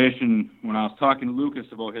inspiration when I was talking to Lucas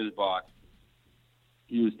about his buck.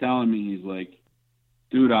 He was telling me, he's like,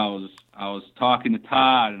 dude, I was talking to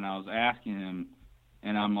Todd and I was asking him,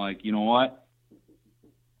 and I'm like, you know what?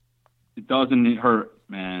 It doesn't hurt,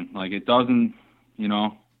 man. Like, it doesn't,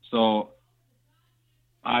 So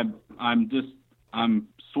I'm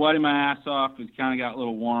sweating my ass off. It kind of got a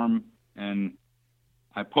little warm, and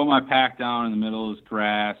I put my pack down in the middle of this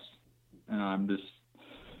grass, and I'm just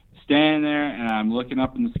standing there, and I'm looking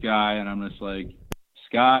up in the sky, and I'm just like,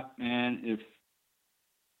 Scott, man, if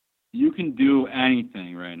you can do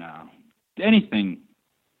anything right now, anything,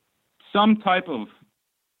 some type of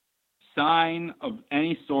sign of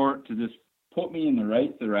any sort to just put me in the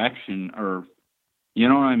right direction, or, you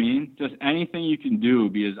know what I mean? Just anything you can do,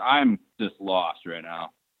 because I'm just lost right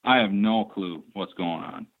now. I have no clue what's going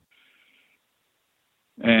on.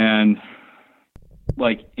 And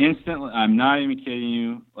like instantly, I'm not even kidding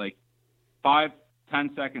you, like 5-10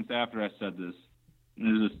 seconds after I said this,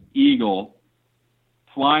 there's this eagle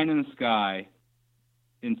flying in the sky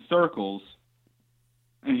in circles.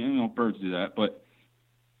 And birds do that, but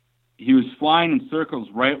he was flying in circles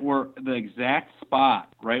right where the exact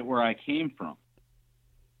spot, right where I came from.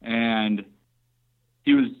 And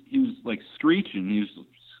he was like screeching. He was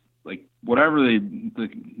like, whatever the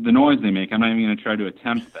noise they make. I'm not even going to try to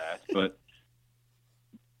attempt that, but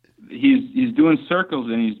he's doing circles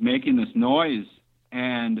and he's making this noise.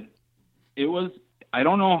 And it was, I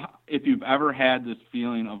don't know if you've ever had this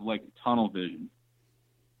feeling of like tunnel vision,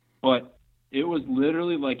 but it was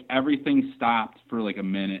literally like everything stopped for like a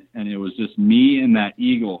minute, and it was just me and that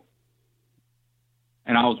eagle.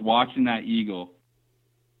 And I was watching that eagle,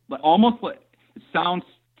 but almost like, it sounds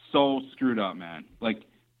so screwed up, man. Like,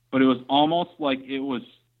 but it was almost like it was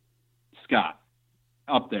Scott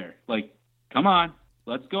up there. Like, come on,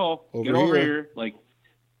 let's go. Get over here. Like,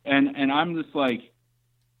 and I'm just like,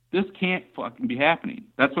 this can't fucking be happening.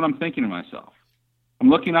 That's what I'm thinking to myself. I'm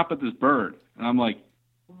looking up at this bird, and I'm like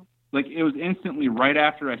it was instantly right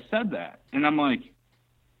after I said that. And I'm like,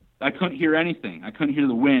 I couldn't hear anything. I couldn't hear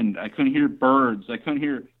the wind. I couldn't hear birds. I couldn't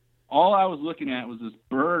hear. All I was looking at was this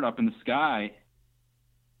bird up in the sky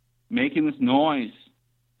making this noise,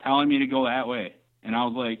 telling me to go that way. And I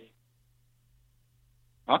was like,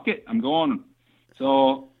 fuck it, I'm going.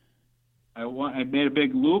 So I made a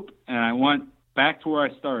big loop, and I went back to where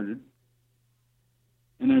I started.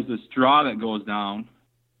 And there's this draw that goes down.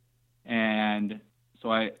 And so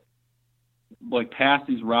I past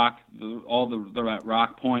these rock, that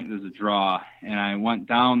rock point, there's a draw. And I went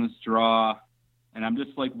down this draw, and I'm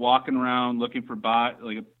just walking around looking for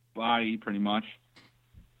a body pretty much.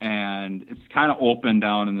 And it's kind of open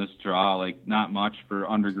down in this draw, not much for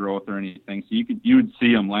undergrowth or anything. So you would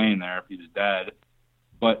see him laying there if he was dead.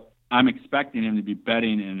 But I'm expecting him to be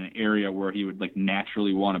bedding in an area where he would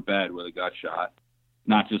naturally want to bed with a gut shot,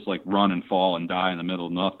 not just run and fall and die in the middle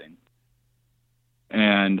of nothing.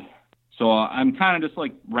 And so I'm kind of just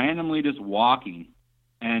randomly just walking,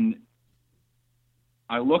 and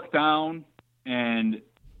I look down, and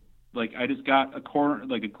I just got a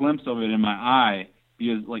glimpse of it in my eye,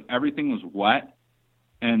 because everything was wet,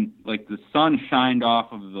 and the sun shined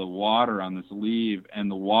off of the water on this leaf, and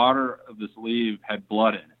the water of this leaf had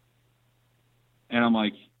blood in it. And I'm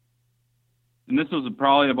like, and this was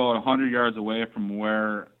probably about 100 yards away from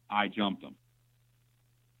where I jumped him.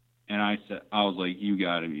 And I was like, you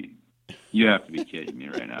have to be kidding me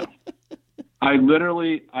right now. I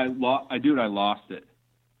lost it.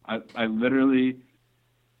 I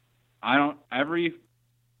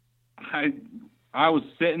was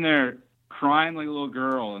sitting there crying like a little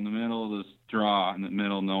girl in the middle of this draw in the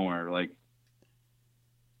middle of nowhere.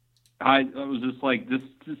 I was just this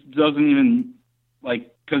doesn't even,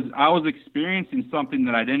 because I was experiencing something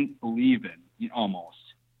that I didn't believe in, almost.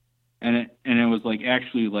 And it was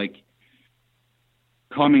actually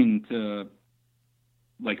coming to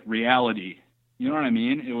reality. You know what I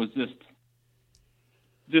mean? It was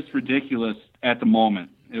just ridiculous at the moment.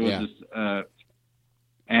 It was just,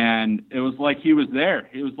 and it was he was there.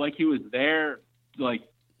 It was he was there, here,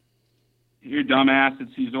 dumbass,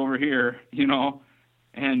 he's over here,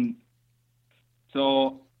 And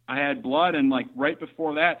so I had blood, and right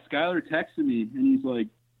before that, Skylar texted me, and he's like,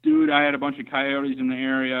 dude, I had a bunch of coyotes in the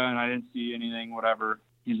area, and I didn't see anything, whatever.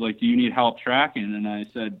 He's like, do you need help tracking? And I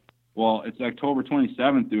said, well, it's October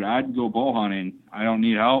 27th, dude. I'd go bow hunting. I don't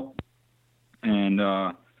need help. And,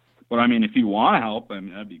 but I mean, if you want to help,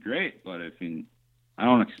 that'd be great. But I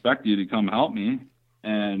don't expect you to come help me.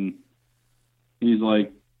 And he's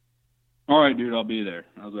like, all right, dude, I'll be there.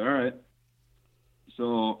 I was like, all right.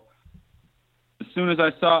 So as soon as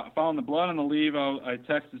I found the blood on the leaf, I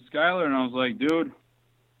texted Skylar, and I was like, dude,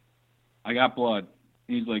 I got blood.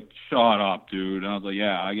 He's like, shut up, dude. And I was like,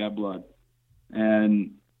 yeah, I got blood.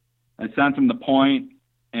 And I sent him the point,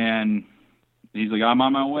 and he's like, I'm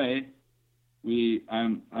on my way.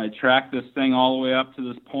 I tracked this thing all the way up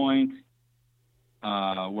to this point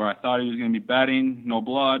where I thought he was going to be bedding, no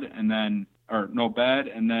blood, or no bed.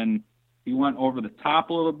 And then he went over the top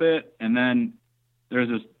a little bit, and then there's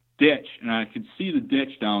this ditch, and I could see the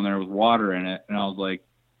ditch down there with water in it. And I was like,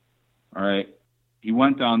 all right. He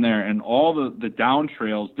went down there, and all the down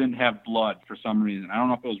trails didn't have blood for some reason. I don't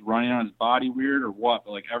know if it was running on his body weird or what,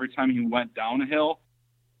 but every time he went down a hill,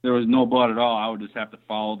 there was no blood at all. I would just have to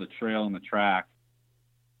follow the trail and the track.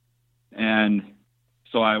 And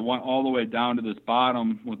so I went all the way down to this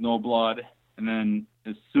bottom with no blood, and then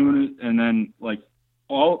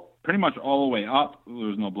pretty much all the way up, there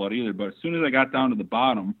was no blood either. But as soon as I got down to the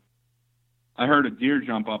bottom, I heard a deer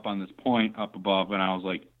jump up on this point up above, and I was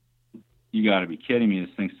like, you got to be kidding me.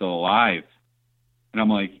 This thing's still alive. And I'm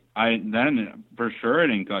like, then for sure I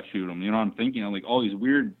didn't gut shoot him. You know what I'm thinking? I'm like, all these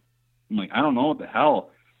weird, I'm like, I don't know what the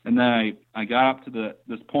hell. And then I got up to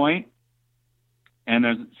this point, and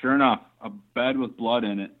there's, sure enough, a bed with blood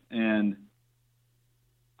in it. And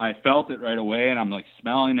I felt it right away, and I'm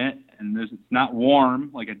smelling it, and it's not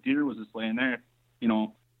warm. A deer was just laying there. A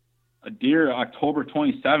deer October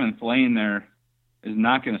 27th laying there is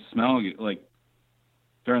not going to smell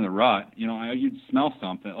during the rut, you'd smell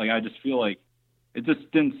something. I just feel it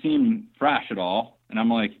just didn't seem fresh at all. And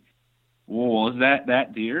I'm like, well, was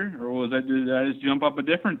that deer, or did I just jump up a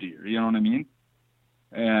different deer? You know what I mean?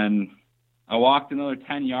 And I walked another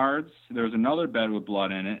 10 yards. There was another bed with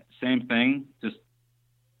blood in it. Same thing, just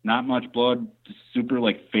not much blood, just super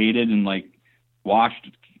faded and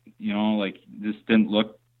washed, this didn't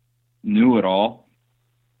look new at all.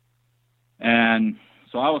 And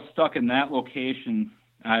so I was stuck in that location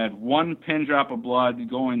I had one pin drop of blood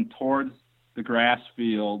going towards the grass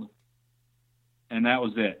field, and that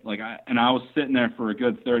was it. I was sitting there for a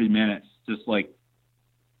good 30 minutes, just like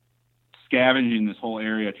scavenging this whole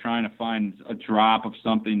area, trying to find a drop of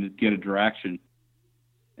something to get a direction.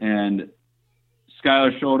 And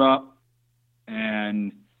Skylar showed up,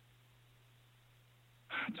 and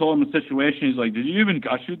I told him the situation. He's like, "Did you even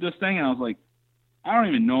gut shoot this thing?" And I was like, "I don't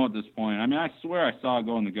even know at this point. I mean, I swear I saw it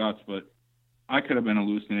go in the guts, but I could have been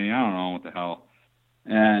hallucinating. I don't know what the hell."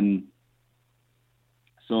 And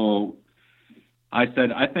so I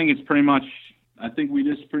said, I think we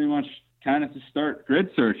just pretty much kind of to start grid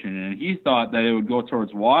searching. And he thought that it would go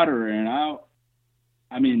towards water. And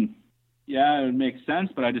I mean, yeah, it would make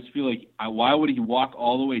sense, but I just feel like why would he walk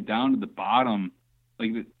all the way down to the bottom?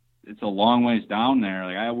 Like, it's a long ways down there.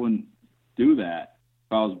 Like, I wouldn't do that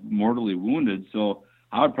if I was mortally wounded. So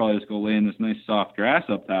I would probably just go lay in this nice soft grass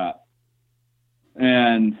up top.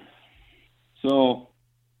 And so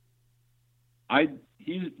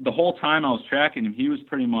the whole time I was tracking him, he was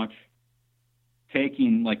pretty much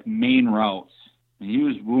taking like main routes, and he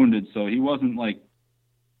was wounded. So he wasn't like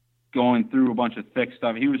going through a bunch of thick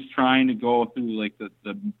stuff. He was trying to go through like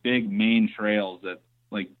the big main trails that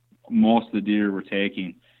like most of the deer were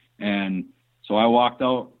taking. And so I walked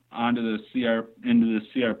out onto into the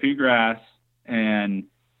CRP grass, and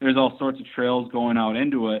there's all sorts of trails going out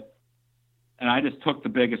into it. And I just took the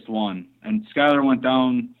biggest one, and Skylar went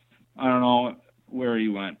down, I don't know where he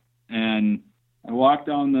went. And I walked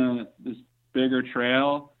down this bigger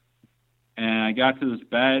trail, and I got to this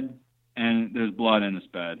bed, and there's blood in this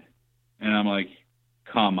bed. And I'm like,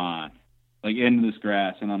 come on, like into this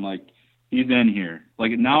grass. And I'm like, he's in here.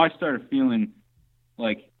 Like, now I started feeling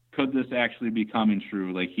like, could this actually be coming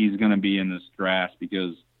true? Like, he's going to be in this grass,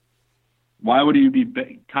 because why would he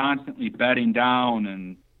be constantly bedding down?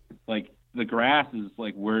 And like, the grass is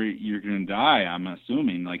like where you're going to die, I'm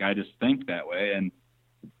assuming. Like, I just think that way. And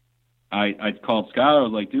I called Skylar. I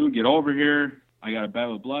was like, dude, get over here. I got a bed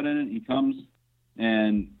with blood in it. He comes,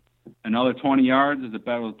 and another 20 yards is a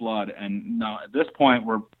bed with blood. And now at this point,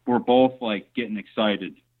 we're both like getting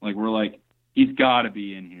excited. Like, we're like, he's got to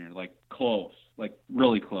be in here, like close, like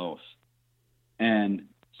really close. And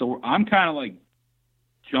so I'm kind of like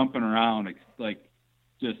jumping around, like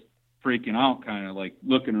just freaking out, kind of like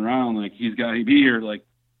looking around, like he's got to be here. Like,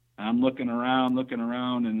 I'm looking around,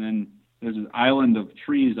 and then there's an island of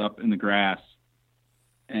trees up in the grass.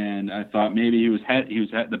 And I thought maybe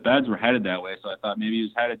the beds were headed that way. So I thought maybe he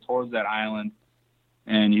was headed towards that island,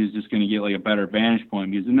 and he was just going to get like a better vantage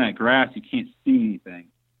point, because in that grass, you can't see anything.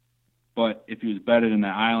 But if he was bedded in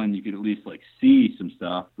that island, you could at least like see some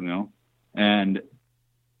stuff, you know? And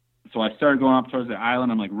so I started going up towards the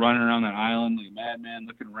island. I'm like running around that island like a madman,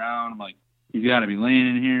 looking around. I'm like, he's got to be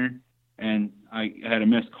laying in here. And I had a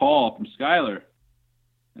missed call from Skylar.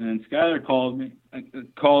 And then Skylar called me.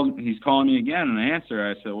 He's calling me again, and I answer.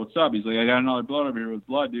 I said, "What's up?" He's like, "I got another blood over here with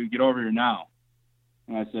blood, dude. Get over here now."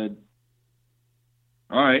 And I said,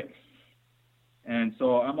 "All right." And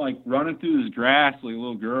so I'm like running through this grass like a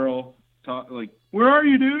little girl, like, "Where are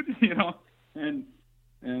you, dude?" You know, and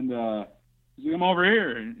he's like, "I'm over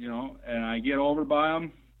here," you know. And I get over by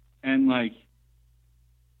him, and like,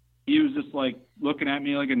 he was just like looking at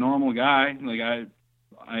me like a normal guy. Like,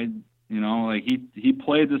 I you know, like he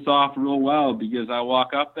played this off real well, because I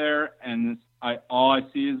walk up there, and all I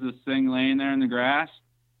see is this thing laying there in the grass.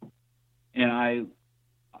 And I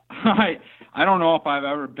don't know if I've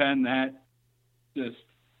ever been that just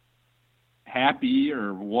happy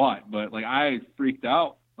or what, but like, I freaked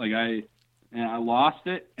out. Like, I lost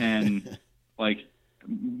it. And like,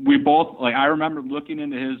 we both, like, I remember looking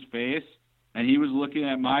into his face, and he was looking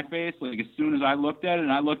at my face. Like, as soon as I looked at it,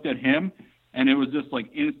 and I looked at him, and it was just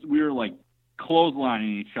like, we were like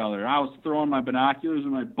clotheslining each other. I was throwing my binoculars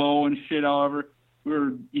and my bow and shit all over. We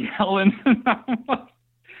were yelling.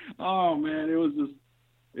 Oh man, it was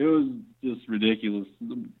just ridiculous.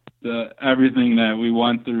 Everything that we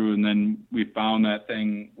went through, and then we found that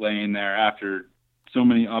thing laying there after so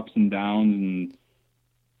many ups and downs and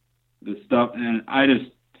the stuff. And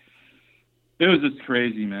it was just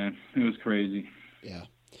crazy, man. It was crazy. Yeah.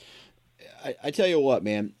 I tell you what,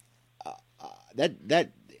 man,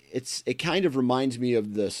 it kind of reminds me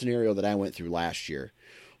of the scenario that I went through last year,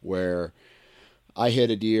 where I hit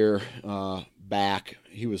a deer back.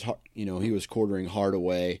 He was quartering hard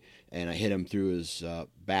away, and I hit him through his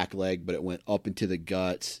back leg, but it went up into the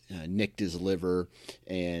guts, nicked his liver,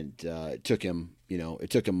 and it took him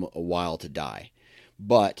a while to die.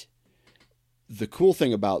 But the cool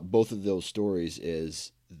thing about both of those stories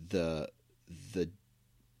is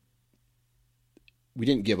we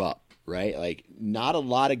didn't give up. right? Like not a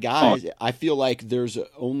lot of guys. I feel like there's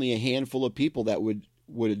only a handful of people that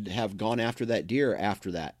would have gone after that deer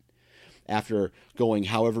after that. After going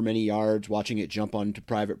however many yards, watching it jump onto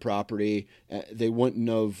private property, they wouldn't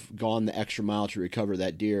have gone the extra mile to recover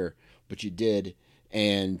that deer, but you did.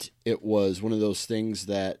 And it was one of those things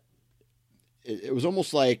that it was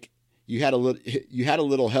almost like you had a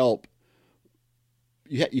little help.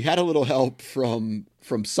 You had a little help from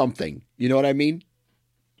something. You know what I mean?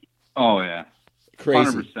 Oh yeah,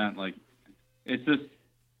 crazy. 100%. Like it's just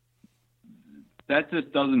that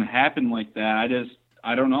just doesn't happen like that.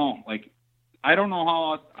 I don't know. Like I don't know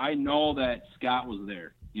how else. I know that Scott was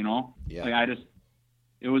there. You know? Yeah. Like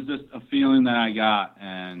it was just a feeling that I got,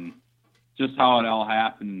 and just how it all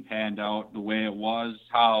happened and panned out the way it was.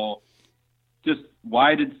 How just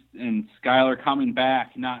why did and Skylar coming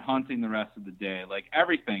back, not hunting the rest of the day, like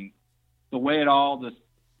everything, the way it all just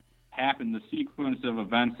happened, the sequence of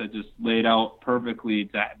events that just laid out perfectly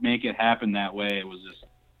to make it happen that way, it was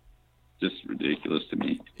just ridiculous to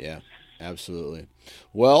me. Yeah, absolutely.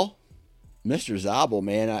 Well, Mr. Zabel,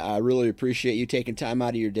 man, I really appreciate you taking time out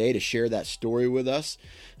of your day to share that story with us.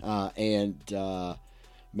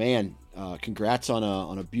 Man, congrats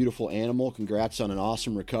on a beautiful animal. Congrats on an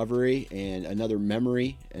awesome recovery and another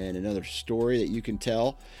memory and another story that you can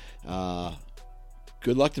tell.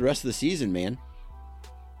 Good luck the rest of the season, man.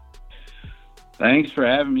 Thanks for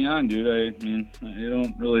having me on, dude. I mean, I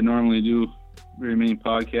don't really normally do very many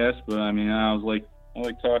podcasts, but I mean, I like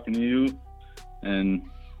talking to you, and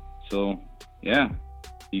so yeah,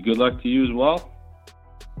 good luck to you as well.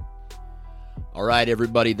 All right,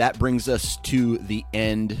 everybody, that brings us to the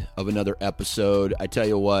end of another episode. I tell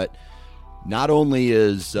you what, not only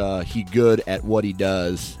is he good at what he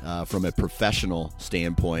does from a professional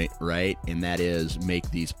standpoint, right, and that is make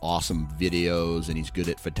these awesome videos, and he's good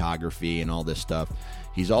at photography and all this stuff,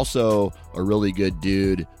 he's also a really good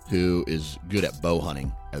dude who is good at bow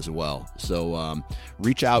hunting as well. So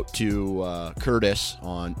reach out to Curtis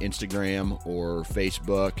on Instagram or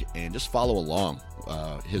Facebook and just follow along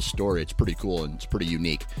his story. It's pretty cool and it's pretty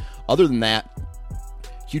unique. Other than that,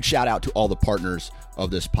 huge shout out to all the partners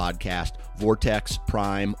of this podcast: Vortex,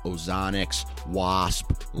 Prime, Ozonics,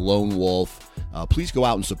 Wasp, Lone Wolf. Please go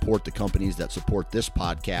out and support the companies that support this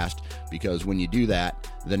podcast, because when you do that,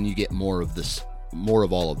 then you get more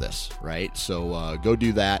of all of this, right? So go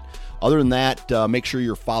do that. Other than that, make sure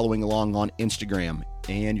you're following along on Instagram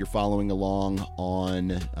and you're following along on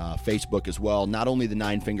Facebook as well. Not only the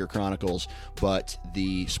Nine Finger Chronicles, but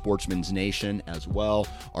the Sportsman's Nation as well.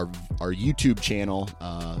 Our YouTube channel,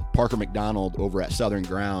 Parker McDonald over at Southern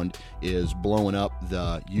Ground, is blowing up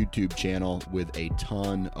the YouTube channel with a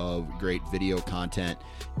ton of great video content,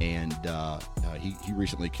 and he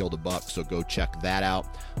recently killed a buck, so go check that out.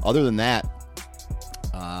 Other than that,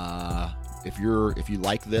 if you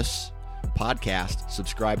like this podcast,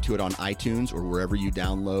 subscribe to it on iTunes or wherever you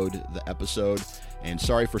download the episode. And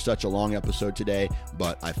sorry for such a long episode today,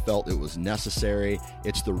 but I felt it was necessary.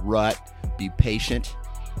 It's the rut. Be patient,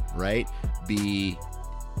 right? Be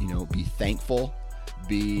thankful,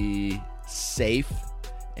 be safe,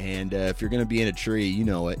 and if you're going to be in a tree, you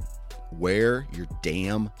know it, wear your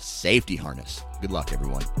damn safety harness. Good luck,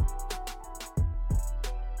 everyone.